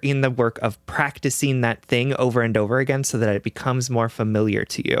 right? You're in the work of practicing that thing over and over again so that it becomes more familiar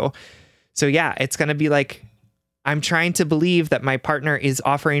to you. So yeah, it's going to be like, I'm trying to believe that my partner is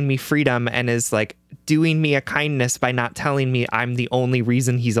offering me freedom and is like doing me a kindness by not telling me I'm the only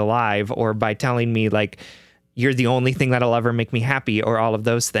reason he's alive, or by telling me like, you're the only thing that'll ever make me happy, or all of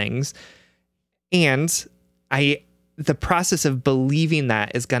those things. And the process of believing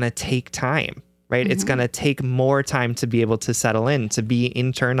that is going to take time, right? Mm-hmm. It's going to take more time to be able to settle in, to be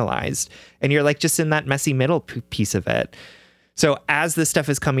internalized. And you're like just in that messy middle piece of it. So as this stuff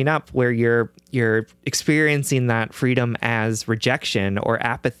is coming up where you're experiencing that freedom as rejection or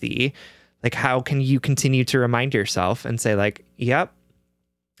apathy, like how can you continue to remind yourself and say like, yep,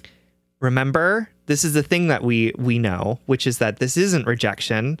 remember, this is the thing that we know, which is that this isn't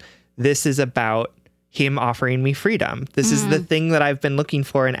rejection. This is about him offering me freedom. This is the thing that I've been looking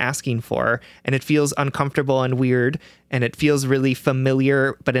for and asking for. And it feels uncomfortable and weird. And it feels really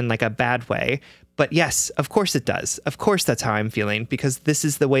familiar, but in like a bad way. But yes, of course it does. Of course that's how I'm feeling, because this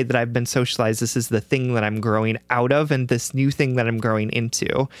is the way that I've been socialized. This is the thing that I'm growing out of and this new thing that I'm growing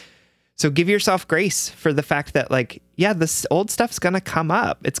into. So give yourself grace for the fact that like, yeah, this old stuff's going to come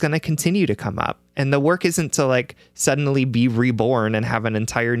up. It's going to continue to come up. And the work isn't to like suddenly be reborn and have an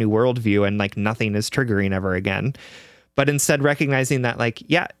entire new worldview and like nothing is triggering ever again. But instead recognizing that like,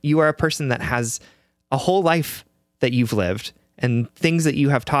 yeah, you are a person that has a whole life that you've lived and things that you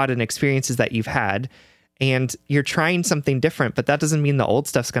have taught and experiences that you've had. and you're trying something different, but that doesn't mean the old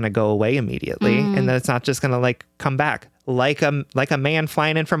stuff's going to go away immediately. And that it's not just going to like come back like a man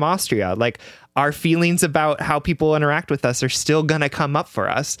flying in from Austria. Like our feelings about how people interact with us are still going to come up for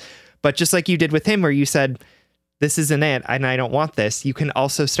us. But just like you did with him, where you said, this isn't it, and I don't want this, you can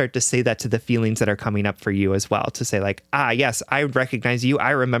also start to say that to the feelings that are coming up for you as well, to say like, yes, I recognize you.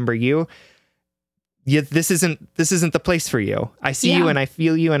 I remember you. This isn't the place for you. I see you and I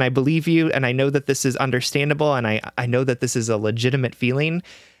feel you and I believe you. And I know that this is understandable. And I know that this is a legitimate feeling,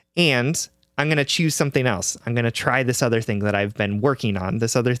 and I'm going to choose something else. I'm going to try this other thing that I've been working on,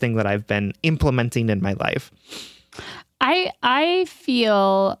 this other thing that I've been implementing in my life. I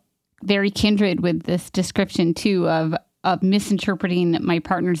feel very kindred with this description too of misinterpreting my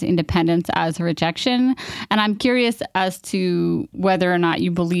partner's independence as a rejection. And I'm curious as to whether or not you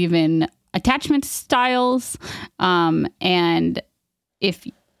believe in attachment styles, and if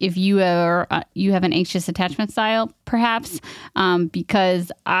you have an anxious attachment style, perhaps,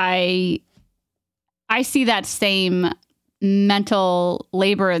 because I see that same mental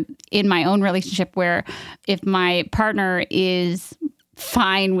labor in my own relationship, where if my partner is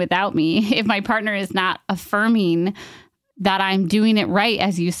fine without me, if my partner is not affirming that I'm doing it right,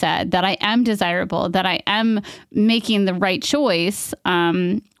 as you said, that I am desirable, that I am making the right choice,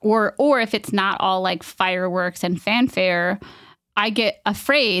 or if it's not all like fireworks and fanfare, I get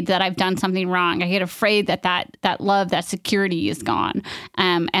afraid that I've done something wrong. I get afraid that love, that security is gone,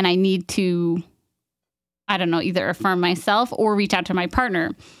 and I need to, I don't know, either affirm myself or reach out to my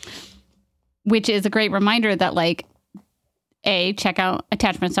partner, which is a great reminder that like, check out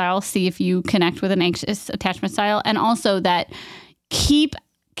attachment style, see if you connect with an anxious attachment style. And also that keep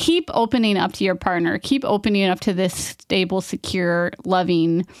opening up to your partner, keep opening up to this stable, secure,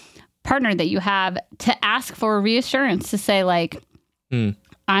 loving partner that you have, to ask for reassurance, to say like,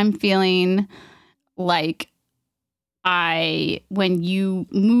 I'm feeling like when you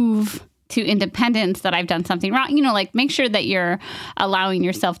move to independence, that I've done something wrong. Like make sure that you're allowing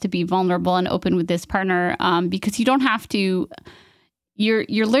yourself to be vulnerable and open with this partner, because you don't have to, you're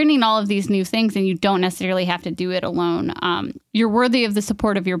learning all of these new things, and you don't necessarily have to do it alone. You're worthy of the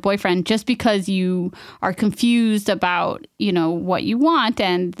support of your boyfriend. Just because you are confused about, what you want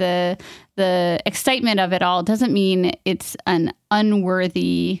and the excitement of it all doesn't mean it's an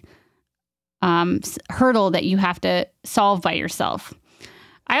unworthy hurdle that you have to solve by yourself.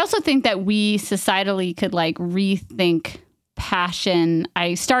 I also think that we societally could like rethink passion.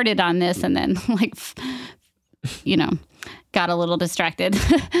 I started on this and then got a little distracted.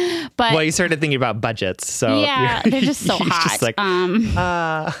 But well, you started thinking about budgets. So yeah, they're just so hot. Just like,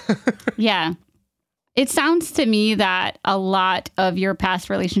 yeah. It sounds to me that a lot of your past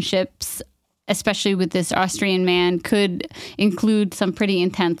relationships, especially with this Austrian man, could include some pretty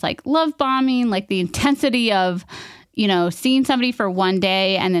intense like love bombing, like the intensity of seeing somebody for one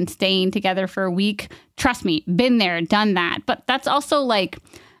day and then staying together for a week. Trust me, been there, done that. But that's also like,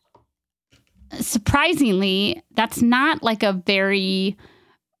 surprisingly, that's not like a very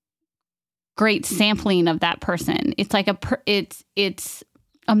great sampling of that person. It's like it's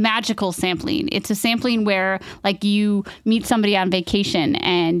a magical sampling. It's a sampling where like you meet somebody on vacation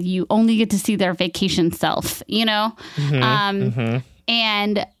and you only get to see their vacation self,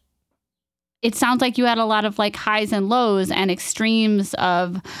 and it sounds like you had a lot of like highs and lows and extremes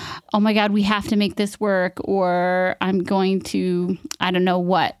of, oh my God, we have to make this work, or I'm going to, I don't know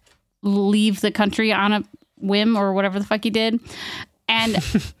what, leave the country on a whim, or whatever the fuck you did. And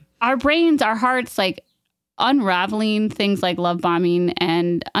our brains, our hearts, like unraveling things like love bombing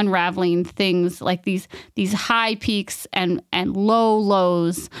and unraveling things like these high peaks and low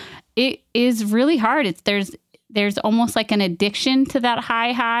lows. It is really hard. There's almost like an addiction to that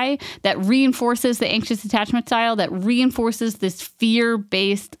high that reinforces the anxious attachment style, that reinforces this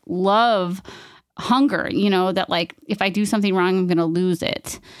fear-based love hunger, that like, if I do something wrong, I'm going to lose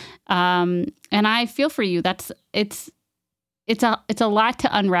it. And I feel for you. It's a lot to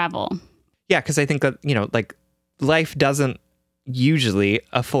unravel. Yeah. Cause I think that, like life doesn't usually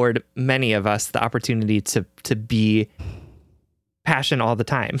afford many of us the opportunity to be passion all the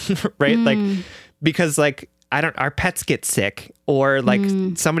time. Right. Like, because like, our pets get sick, or like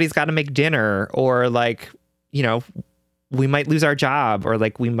somebody's got to make dinner, or like, we might lose our job, or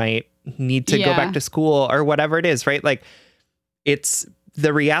like we might need to go back to school, or whatever it is, right? Like it's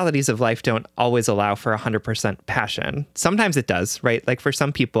the realities of life don't always allow for 100% passion. Sometimes it does, right? Like for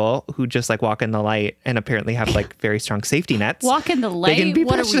some people who just like walk in the light and apparently have like very strong safety nets. Walk in the light?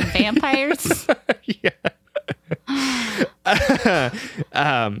 What are we, vampires? Yeah.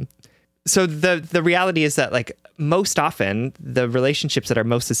 So the reality is that like most often the relationships that are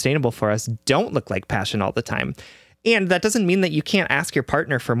most sustainable for us don't look like passion all the time. And that doesn't mean that you can't ask your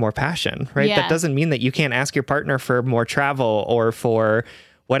partner for more passion, right? Yeah. That doesn't mean that you can't ask your partner for more travel or for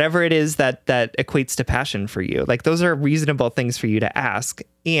whatever it is that equates to passion for you. Like, those are reasonable things for you to ask.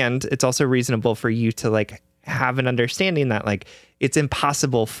 And it's also reasonable for you to like have an understanding that like it's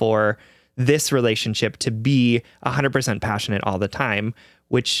impossible for this relationship to be 100% passionate all the time,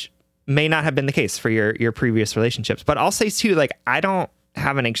 which may not have been the case for your previous relationships. But I'll say too, like, I don't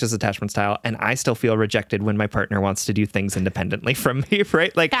have an anxious attachment style, and I still feel rejected when my partner wants to do things independently from me,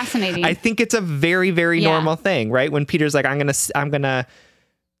 right? Like, fascinating. I think it's a very, very normal thing, right? When Peter's like, I'm gonna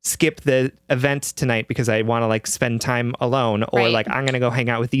skip the event tonight because I want to like spend time alone, or like I'm gonna go hang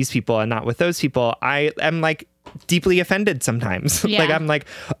out with these people and not with those people, I am like deeply offended sometimes. Like, I'm like,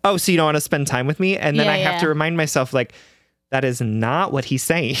 oh, so you don't want to spend time with me? And then I have to remind myself, like, that is not what he's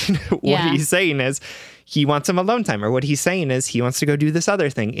saying. What he's saying is he wants some alone time, or what he's saying is he wants to go do this other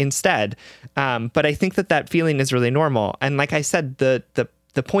thing instead. But I think that feeling is really normal. And like I said, the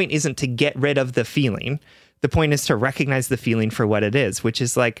point isn't to get rid of the feeling. The point is to recognize the feeling for what it is, which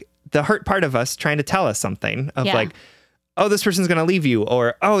is like the hurt part of us trying to tell us something of like, oh, this person's going to leave you,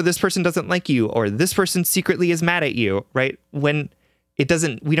 or, oh, this person doesn't like you, or this person secretly is mad at you, right? When it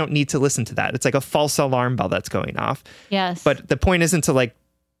doesn't, we don't need to listen to that. It's like a false alarm bell that's going off. Yes. But the point isn't to like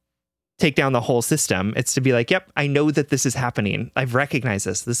take down the whole system. It's to be like, yep, I know that this is happening. I've recognized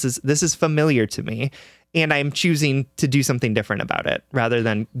this. This is familiar to me. And I'm choosing to do something different about it rather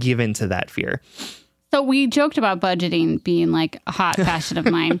than give in to that fear. So we joked about budgeting being like a hot passion of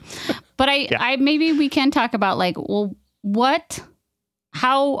mine, but I maybe we can talk about like, well,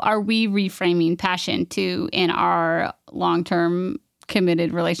 how are we reframing passion in our long-term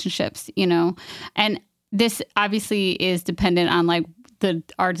committed relationships, you know? And this obviously is dependent on like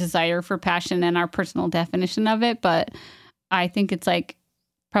our desire for passion and our personal definition of it. But I think it's like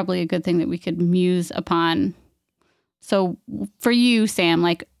probably a good thing that we could muse upon. So for you, Sam,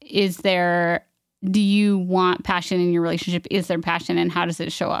 like, do you want passion in your relationship? Is there passion, and how does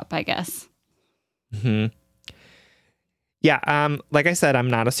it show up, I guess? Mm-hmm. Yeah. Like I said, I'm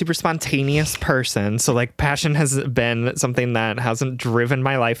not a super spontaneous person. So like passion has been something that hasn't driven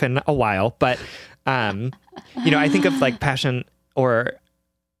my life in a while. But, I think of like passion or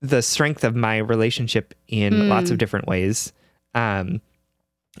the strength of my relationship in lots of different ways. And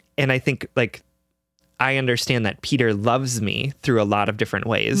I think like I understand that Peter loves me through a lot of different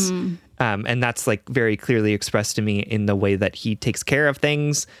ways. And that's like very clearly expressed to me in the way that he takes care of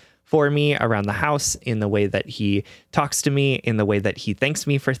things for me around the house, in the way that he talks to me, in the way that he thanks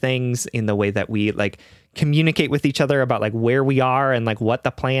me for things, in the way that we like communicate with each other about like where we are and like what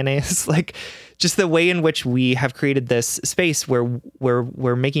the plan is, like just the way in which we have created this space where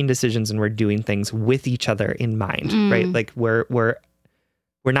we're making decisions and we're doing things with each other in mind, right? Like we're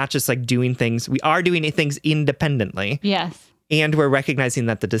not just like doing things, we are doing things independently. Yes. And we're recognizing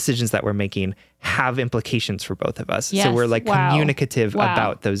that the decisions that we're making have implications for both of us. Yes. So we're like communicative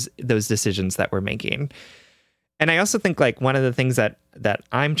about those decisions that we're making. And I also think like one of the things that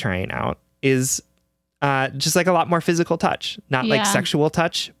I'm trying out is just like a lot more physical touch, not like sexual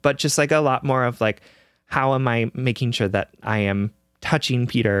touch, but just like a lot more of like, how am I making sure that I am touching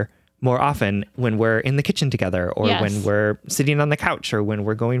Peter more often when we're in the kitchen together, or when we're sitting on the couch, or when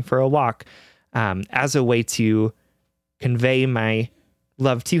we're going for a walk, as a way to convey my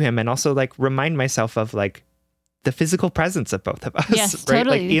love to him, and also like remind myself of like the physical presence of both of us, right?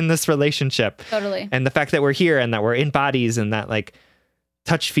 Totally. Like in this relationship. Totally. And the fact that we're here and that we're in bodies, and that like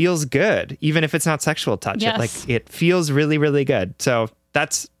touch feels good, even if it's not sexual touch. Yes. It feels really, really good. So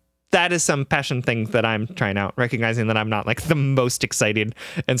that is some passion thing that I'm trying out, recognizing that I'm not like the most excited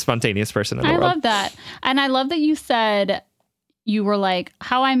and spontaneous person in the world. I love that. And I love that you said, you were like,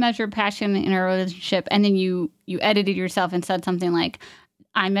 how I measure passion in a relationship. And then you edited yourself and said something like,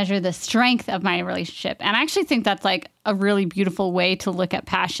 I measure the strength of my relationship. And I actually think that's like a really beautiful way to look at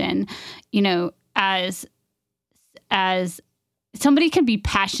passion, you know, as somebody can be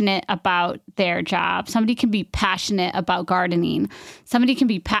passionate about their job. Somebody can be passionate about gardening. Somebody can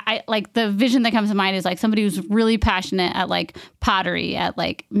be, like the vision that comes to mind is like somebody who's really passionate at like pottery, at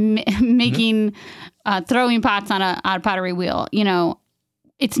like making, throwing pots on a pottery wheel. You know,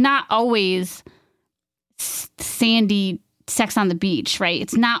 it's not always sandy Sex on the Beach, right?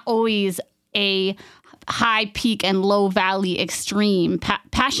 It's not always a high peak and low valley extreme.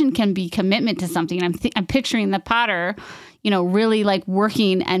 Passion can be commitment to something. I'm picturing the potter, you know, really like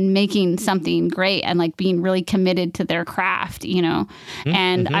working and making something great and like being really committed to their craft, you know.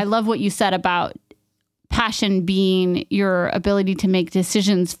 And I love what you said about passion being your ability to make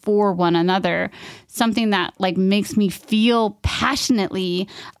decisions for one another. Something that like makes me feel passionately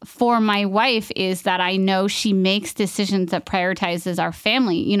for my wife is that I know she makes decisions that prioritizes our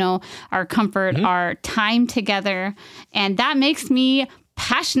family, you know, our comfort, our time together. And that makes me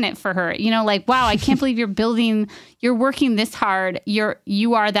passionate for her, you know, like, wow, I can't believe you're working this hard.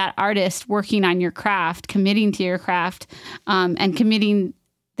 You are that artist working on your craft, committing to your craft, and committing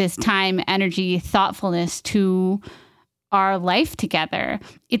this time, energy, thoughtfulness to our life together.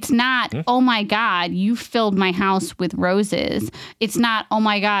 It's not, oh my God, you filled my house with roses. It's not, oh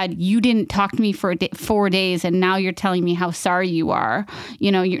my God, you didn't talk to me for 4 days and now you're telling me how sorry you are.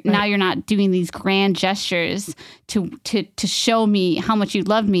 You know, now you're not doing these grand gestures to show me how much you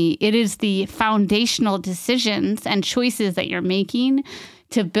love me. It is the foundational decisions and choices that you're making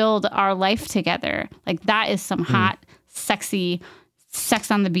to build our life together. Like that is some hot, sexy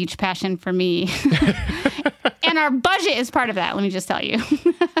sex on the beach passion for me. And our budget is part of that. Let me just tell you.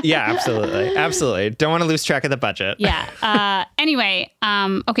 Yeah, absolutely. Absolutely. Don't want to lose track of the budget. Yeah. Anyway,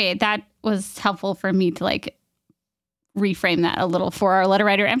 okay. That was helpful for me to like reframe that a little for our letter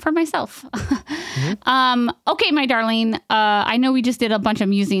writer and for myself. Okay, my darling. I know we just did a bunch of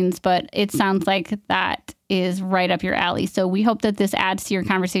musings, but it sounds like that is right up your alley. So we hope that this adds to your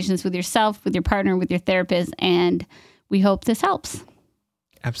conversations with yourself, with your partner, with your therapist, and we hope this helps.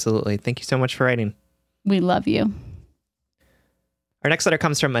 Absolutely. Thank you so much for writing. We love you. Our next letter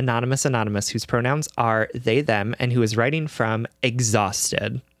comes from Anonymous, whose pronouns are they, them, and who is writing from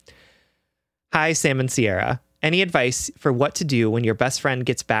Exhausted. Hi, Sam and Sierra. Any advice for what to do when your best friend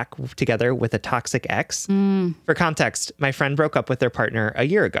gets back together with a toxic ex? For context, my friend broke up with their partner a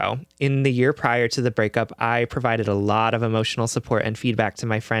year ago. In the year prior to the breakup, I provided a lot of emotional support and feedback to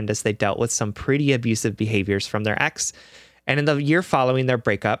my friend as they dealt with some pretty abusive behaviors from their ex. And in the year following their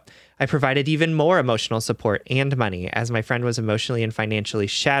breakup, I provided even more emotional support and money as my friend was emotionally and financially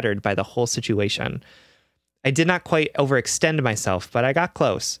shattered by the whole situation. I did not quite overextend myself, but I got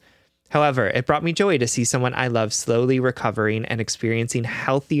close. However, it brought me joy to see someone I love slowly recovering and experiencing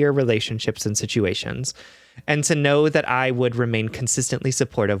healthier relationships and situations, and to know that I would remain consistently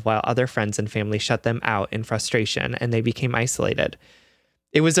supportive while other friends and family shut them out in frustration and they became isolated.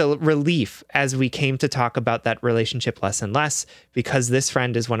 It was a relief as we came to talk about that relationship less and less, because this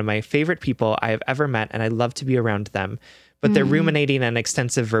friend is one of my favorite people I have ever met and I love to be around them, but their ruminating and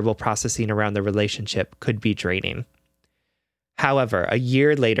extensive verbal processing around the relationship could be draining. However, a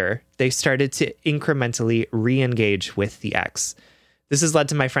year later, they started to incrementally re-engage with the ex. This has led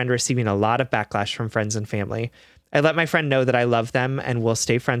to my friend receiving a lot of backlash from friends and family. I let my friend know that I love them and will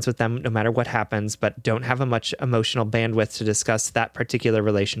stay friends with them no matter what happens, but don't have much emotional bandwidth to discuss that particular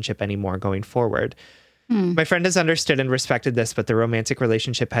relationship anymore going forward. My friend has understood and respected this, but the romantic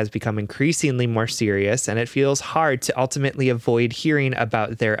relationship has become increasingly more serious, and it feels hard to ultimately avoid hearing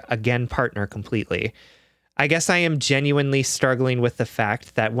about their again partner completely. I guess I am genuinely struggling with the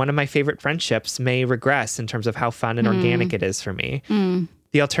fact that one of my favorite friendships may regress in terms of how fun and organic it is for me.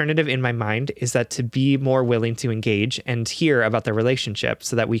 The alternative in my mind is that to be more willing to engage and hear about the relationship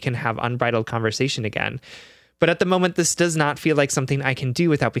so that we can have unbridled conversation again. But at the moment, this does not feel like something I can do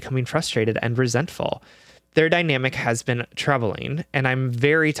without becoming frustrated and resentful. Their dynamic has been troubling, and I'm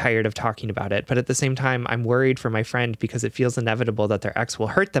very tired of talking about it. But at the same time, I'm worried for my friend because it feels inevitable that their ex will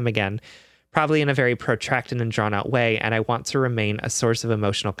hurt them again, probably in a very protracted and drawn out way. And I want to remain a source of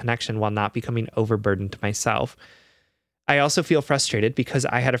emotional connection while not becoming overburdened myself. I also feel frustrated because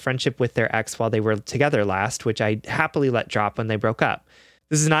I had a friendship with their ex while they were together last, which I happily let drop when they broke up.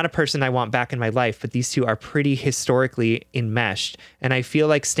 This is not a person I want back in my life, but these two are pretty historically enmeshed, and I feel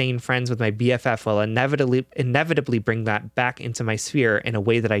like staying friends with my BFF will inevitably bring that back into my sphere in a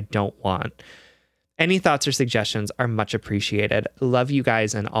way that I don't want. Any thoughts or suggestions are much appreciated. Love you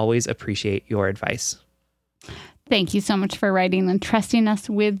guys and always appreciate your advice. Thank you so much for writing and trusting us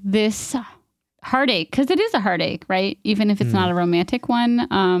with this heartache, because it is a heartache, right? Even if it's not a romantic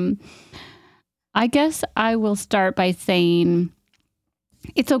one. I guess I will start by saying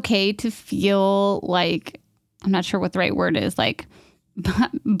it's okay to feel like, I'm not sure what the right word is, like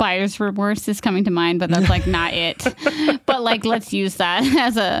buyer's remorse is coming to mind, but that's like not it. But like, let's use that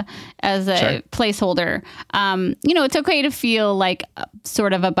as a sure. placeholder. It's okay to feel like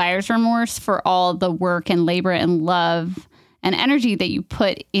sort of a buyer's remorse for all the work and labor and love and energy that you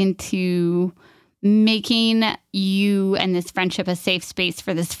put into making you and this friendship a safe space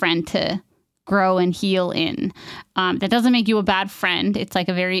for this friend to grow and heal in. That doesn't make you a bad friend. It's like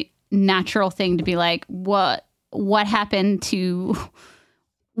a very natural thing to be like, what happened to,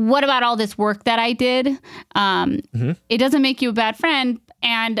 what about all this work that I did? It doesn't make you a bad friend.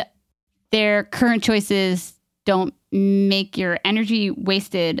 And their current choices don't make your energy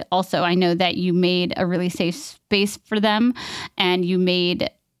wasted. Also, I know that you made a really safe space for them, and you made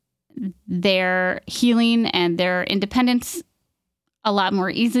their healing and their independence a lot more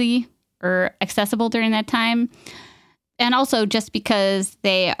easy or accessible during that time. And also, just because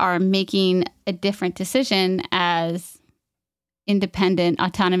they are making a different decision, as independent,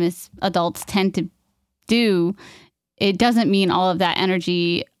 autonomous adults tend to do, it doesn't mean all of that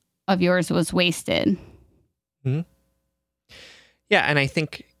energy of yours was wasted. Mm-hmm. Yeah, and I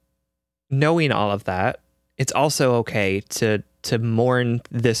think knowing all of that, it's also okay to mourn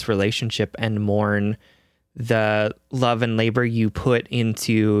this relationship and mourn the love and labor you put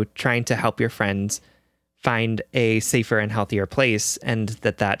into trying to help your friends find a safer and healthier place, and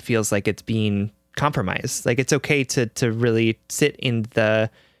that feels like it's being compromised. Like, it's okay to really sit in the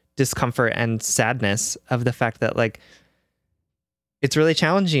discomfort and sadness of the fact that, like, it's really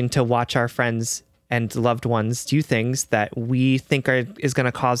challenging to watch our friends and loved ones do things that we think is going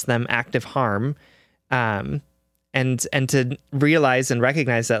to cause them active harm, and to realize and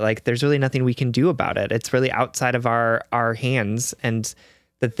recognize that, like, there's really nothing we can do about it. It's really outside of our hands, and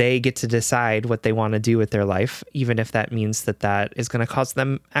that they get to decide what they want to do with their life, even if that means that is going to cause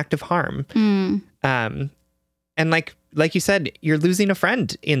them active harm. And like you said, you're losing a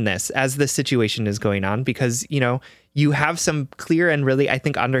friend in this as this situation is going on, because, you know, you have some clear and really, I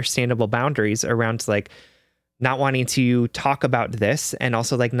think, understandable boundaries around, like, not wanting to talk about this, and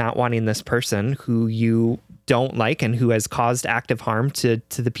also, like, not wanting this person who you don't like and who has caused active harm to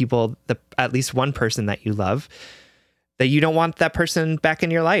the people, at least one person that you love, that you don't want that person back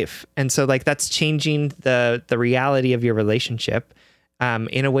in your life. And so, like, that's changing the reality of your relationship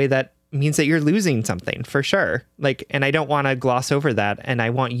in a way that means that you're losing something for sure. Like, and I don't want to gloss over that. And I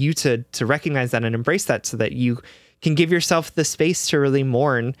want you to recognize that and embrace that, so that you can give yourself the space to really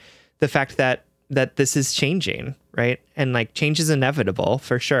mourn the fact that this is changing, right? And, like, change is inevitable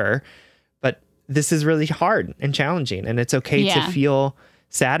for sure, but this is really hard and challenging, and it's okay to feel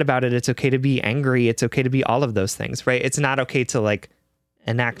sad about it. It's okay to be angry. It's okay to be all of those things, right? It's not okay to, like,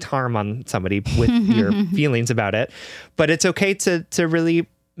 enact harm on somebody with your feelings about it, but it's okay to really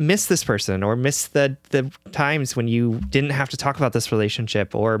miss this person, or miss the times when you didn't have to talk about this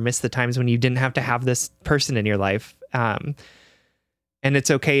relationship, or miss the times when you didn't have to have this person in your life. And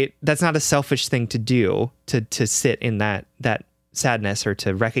it's okay. That's not a selfish thing to do, to sit in that sadness, or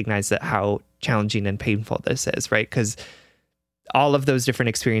to recognize that how challenging and painful this is, right? Because all of those different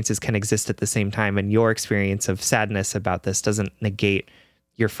experiences can exist at the same time, and your experience of sadness about this doesn't negate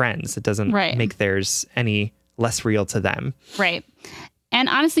your friends. It doesn't make theirs any less real to them. Right. And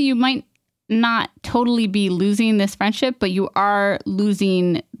honestly, you might not totally be losing this friendship, but you are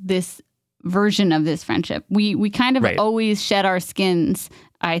losing this version of this friendship. We kind of always shed our skins.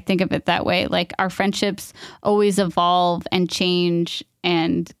 I think of it that way. Like, our friendships always evolve and change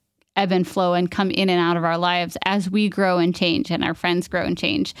and ebb and flow and come in and out of our lives as we grow and change, and our friends grow and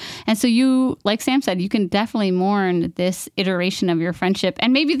change. And so you, like Sam said, you can definitely mourn this iteration of your friendship,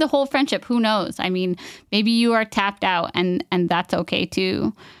 and maybe the whole friendship. Who knows? I mean, maybe you are tapped out, and that's okay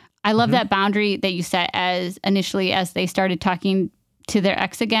too. I love that boundary that you set as they started talking to their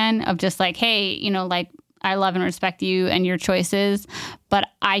ex again, of just like, hey, you know, like, I love and respect you and your choices, but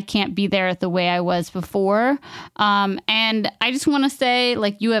I can't be there the way I was before. And I just want to say,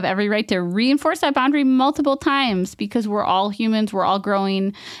 like, you have every right to reinforce that boundary multiple times, because we're all humans. We're all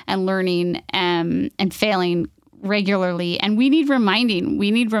growing and learning and failing regularly. And we need reminding. We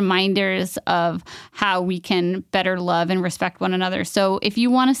need reminders of how we can better love and respect one another. So if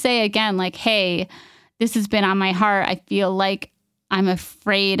you want to say again, like, hey, this has been on my heart, I feel like I'm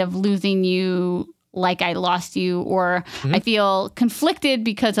afraid of losing you, like I lost you, or I feel conflicted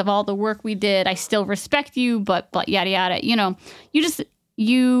because of all the work we did. I still respect you, but yada, yada. You know,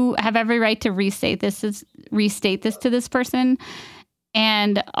 you have every right to restate this to this person.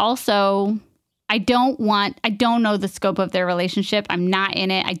 And also, I don't know the scope of their relationship. I'm not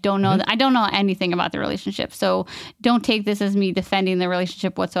in it. I don't know I don't know anything about the relationship. So don't take this as me defending the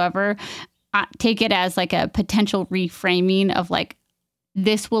relationship whatsoever. Take it as, like, a potential reframing of, like,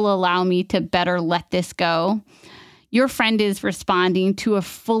 this will allow me to better let this go. Your friend is responding to a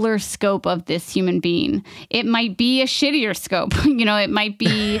fuller scope of this human being. It might be a shittier scope. You know, it might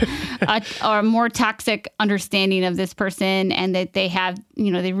be a more toxic understanding of this person, and that they have,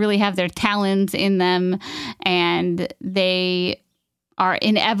 you know, they really have their talons in them, and they are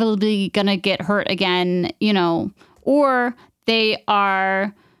inevitably going to get hurt again, you know, or they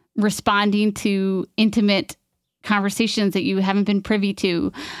are responding to intimate conversations that you haven't been privy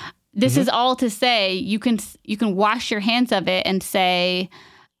to. This is all to say you can wash your hands of it and say,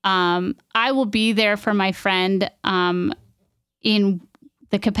 I will be there for my friend in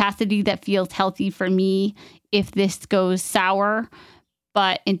the capacity that feels healthy for me if this goes sour.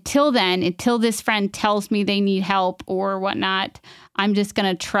 But until then, until this friend tells me they need help or whatnot, I'm just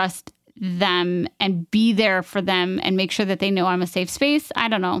going to trust them and be there for them and make sure that they know I'm a safe space. I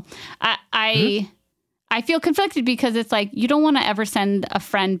don't know. I feel conflicted because it's like, you don't want to ever send a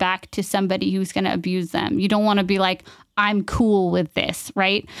friend back to somebody who's going to abuse them. You don't want to be like, I'm cool with this,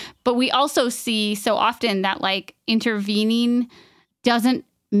 right? But we also see so often that like intervening doesn't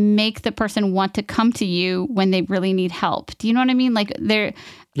make the person want to come to you when they really need help. Do you know what I mean? Like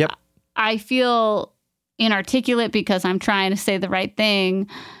Yep. I feel inarticulate because I'm trying to say the right thing.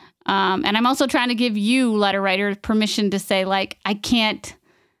 And I'm also trying to give you, letter writer, permission to say like, I can't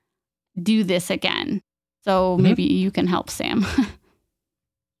do this again. So maybe you can help, Sam.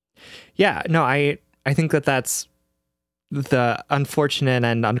 Yeah, no, I think that's the unfortunate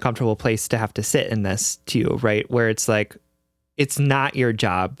and uncomfortable place to have to sit in this too, right? Where it's like, it's not your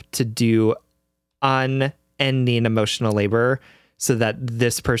job to do unending emotional labor so that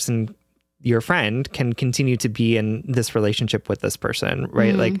this person, your friend, can continue to be in this relationship with this person,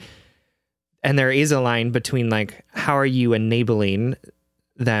 right? Like, and there is a line between like, how are you enabling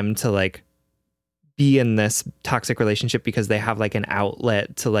them to like be in this toxic relationship because they have like an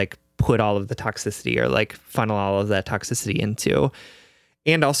outlet to like put all of the toxicity or like funnel all of that toxicity into,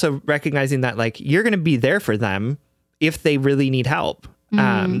 and also recognizing that like you're going to be there for them if they really need help.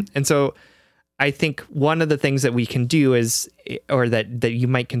 And so I think one of the things that we can do is, or that you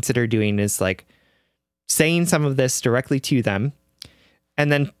might consider doing, is like saying some of this directly to them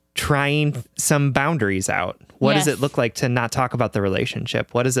and then trying some boundaries out. What does it look like to not talk about the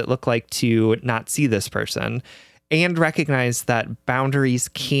relationship? What does it look like to not see this person? And recognize that boundaries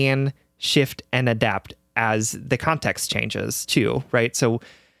can shift and adapt as the context changes too, right? So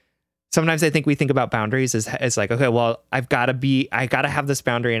sometimes I think we think about boundaries as like, okay, well, I got to have this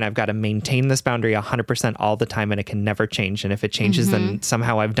boundary and I've got to maintain this boundary 100% all the time and it can never change. And if it changes, then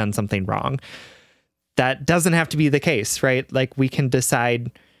somehow I've done something wrong. That doesn't have to be the case, right? Like we can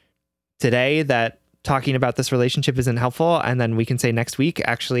decide today that talking about this relationship isn't helpful. And then we can say next week,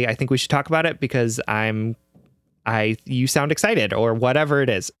 actually, I think we should talk about it because you sound excited or whatever it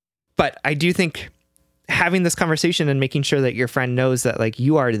is. But I do think having this conversation and making sure that your friend knows that like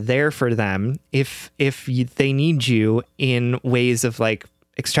you are there for them if they need you in ways of like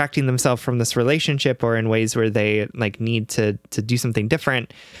extracting themselves from this relationship or in ways where they like need to do something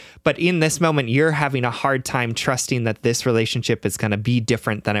different. But in this moment, you're having a hard time trusting that this relationship is going to be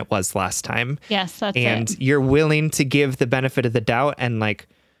different than it was last time. Yes, that's and you're willing to give the benefit of the doubt and like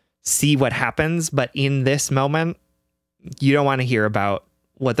see what happens. But in this moment, you don't want to hear about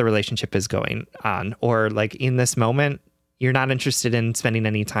what the relationship is going on, or like in this moment, you're not interested in spending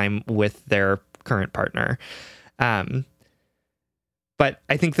any time with their current partner. But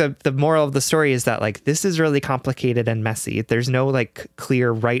I think the moral of the story is that like, this is really complicated and messy. There's no like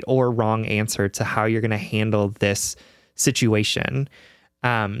clear right or wrong answer to how you're going to handle this situation.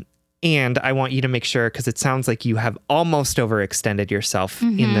 And I want you to make sure, because it sounds like you have almost overextended yourself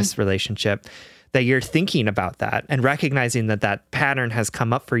in this relationship, that you're thinking about that and recognizing that that pattern has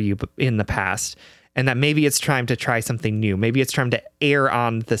come up for you in the past, and that maybe it's time to try something new. Maybe it's time to err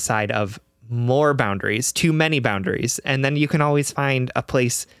on the side of more boundaries, too many boundaries. And then you can always find a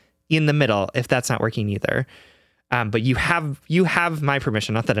place in the middle if that's not working either. But you have my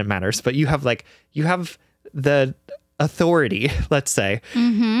permission, not that it matters, but you have the authority, let's say,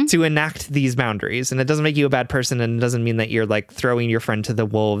 to enact these boundaries. And it doesn't make you a bad person, and it doesn't mean that you're like throwing your friend to the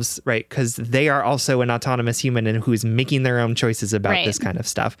wolves, right? Because they are also an autonomous human and who's making their own choices about this kind of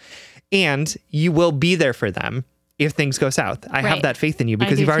stuff. And you will be there for them if things go south. I have that faith in you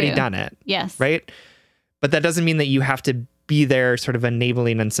because you've already done it. Yes. Right? But that doesn't mean that you have to be there sort of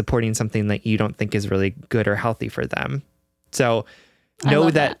enabling and supporting something that you don't think is really good or healthy for them. So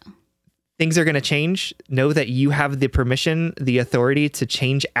know that things are going to change. Know that you have the permission, the authority to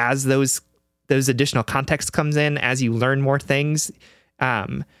change as those additional context comes in, as you learn more things,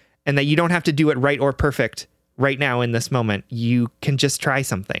 and that you don't have to do it right or perfect right now in this moment. You can just try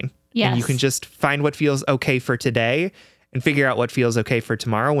something. Yes. And you can just find what feels okay for today and figure out what feels okay for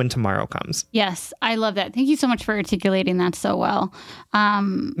tomorrow when tomorrow comes. Yes, I love that. Thank you so much for articulating that so well.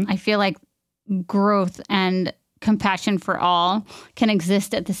 I feel like growth and compassion for all can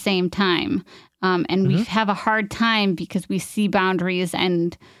exist at the same time. And we have a hard time because we see boundaries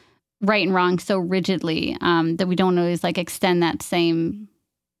and right and wrong so rigidly that we don't always like extend that same,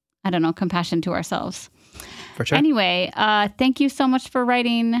 compassion to ourselves. For sure. Anyway, thank you so much for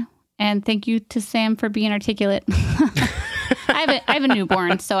writing. And thank you to Sam for being articulate. I I have a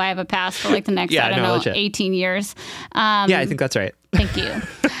newborn, so I have a pass for like the next, 18 years. Yeah, I think that's right. Thank you.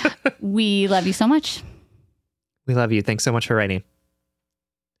 We love you so much. We love you. Thanks so much for writing.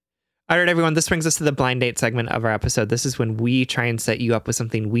 All right, everyone, this brings us to the blind date segment of our episode. This is when we try and set you up with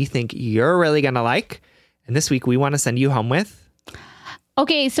something we think you're really going to like. And this week, we want to send you home with...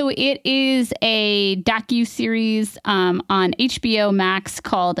 Okay, so it is a docuseries on HBO Max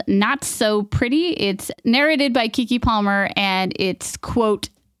called Not So Pretty. It's narrated by Keke Palmer, and it's, quote,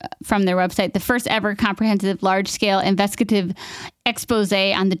 from their website, the first ever comprehensive large-scale investigative expose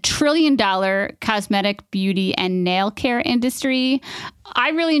on the trillion-dollar cosmetic, beauty, and nail care industry. I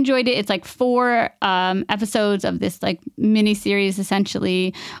really enjoyed it. It's like 4 episodes of this like mini-series,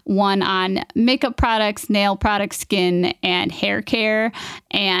 essentially. One on makeup products, nail products, skin, and hair care.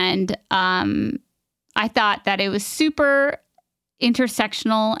 And I thought that it was super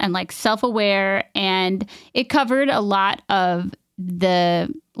intersectional and like self-aware, and it covered a lot of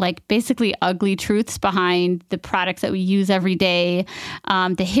the like basically ugly truths behind the products that we use every day,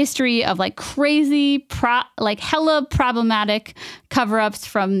 the history of like crazy, hella problematic cover-ups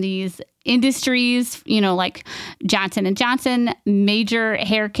from these industries, like Johnson & Johnson, major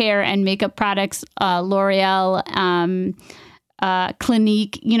hair care and makeup products, L'Oreal,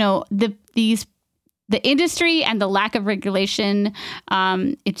 Clinique, the industry and the lack of regulation.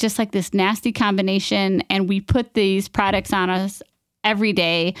 It's just like this nasty combination, and we put these products on us every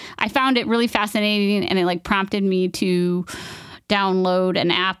day. I found it really fascinating, and it like prompted me to download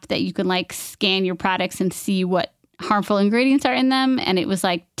an app that you can like scan your products and see what harmful ingredients are in them. And it was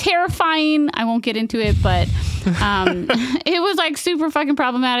like terrifying. I won't get into it, but it was like super fucking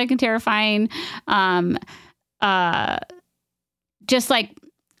problematic and terrifying. Just like,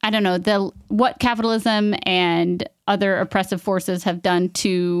 I don't know, what capitalism and other oppressive forces have done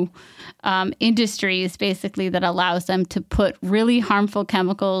to industries, basically, that allows them to put really harmful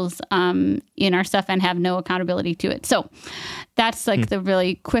chemicals in our stuff and have no accountability to it. So that's like the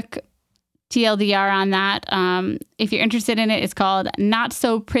really quick TLDR on that. If you're interested in it, it's called Not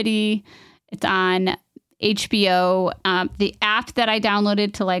So Pretty. It's on HBO. The app that I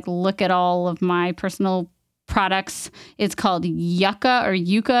downloaded to like look at all of my personal products is called Yuka, or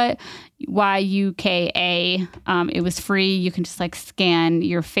Yuka, Yuka. It was free. You can just like scan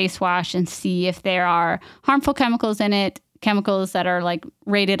your face wash and see if there are harmful chemicals in it, chemicals that are like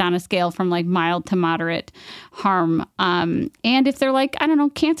rated on a scale from like mild to moderate harm. And if they're like, I don't know,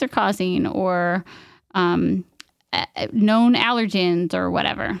 cancer causing or known allergens or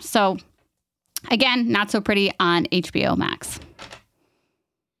whatever. So again, Not So Pretty on HBO Max.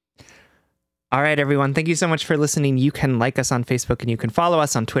 All right, everyone. Thank you so much for listening. You can like us on Facebook, and you can follow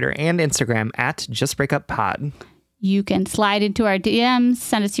us on Twitter and Instagram at JustBreakUpPod. You can slide into our DMs,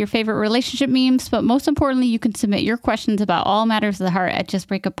 send us your favorite relationship memes, but most importantly, you can submit your questions about all matters of the heart at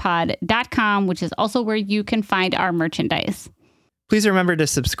JustBreakUpPod.com, which is also where you can find our merchandise. Please remember to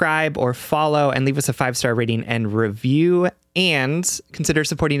subscribe or follow and leave us a 5-star rating and review, and consider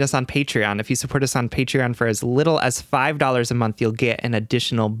supporting us on Patreon. If you support us on Patreon for as little as $5 a month, you'll get an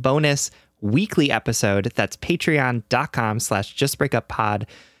additional bonus weekly episode. That's patreon.com/justbreakuppod.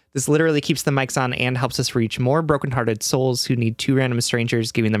 This literally keeps the mics on and helps us reach more brokenhearted souls who need 2 random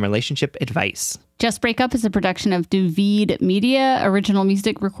strangers giving them relationship advice. Just Break Up is a production of Duvid Media. Original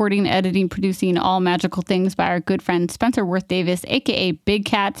music, recording, editing, producing, all magical things by our good friend Spencer Worth Davis, aka Big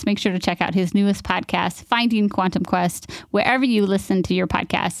Cats. Make sure to check out his newest podcast, Finding Quantum Quest, wherever you listen to your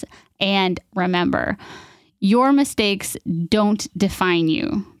podcasts. And remember, your mistakes don't define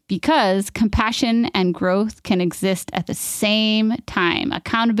you, because compassion and growth can exist at the same time.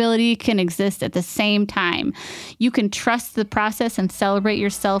 Accountability can exist at the same time. You can trust the process and celebrate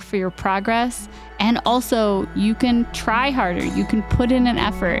yourself for your progress. And also, you can try harder. You can put in an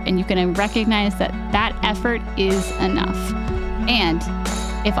effort, and you can recognize that that effort is enough. And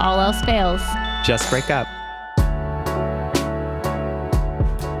if all else fails, just break up.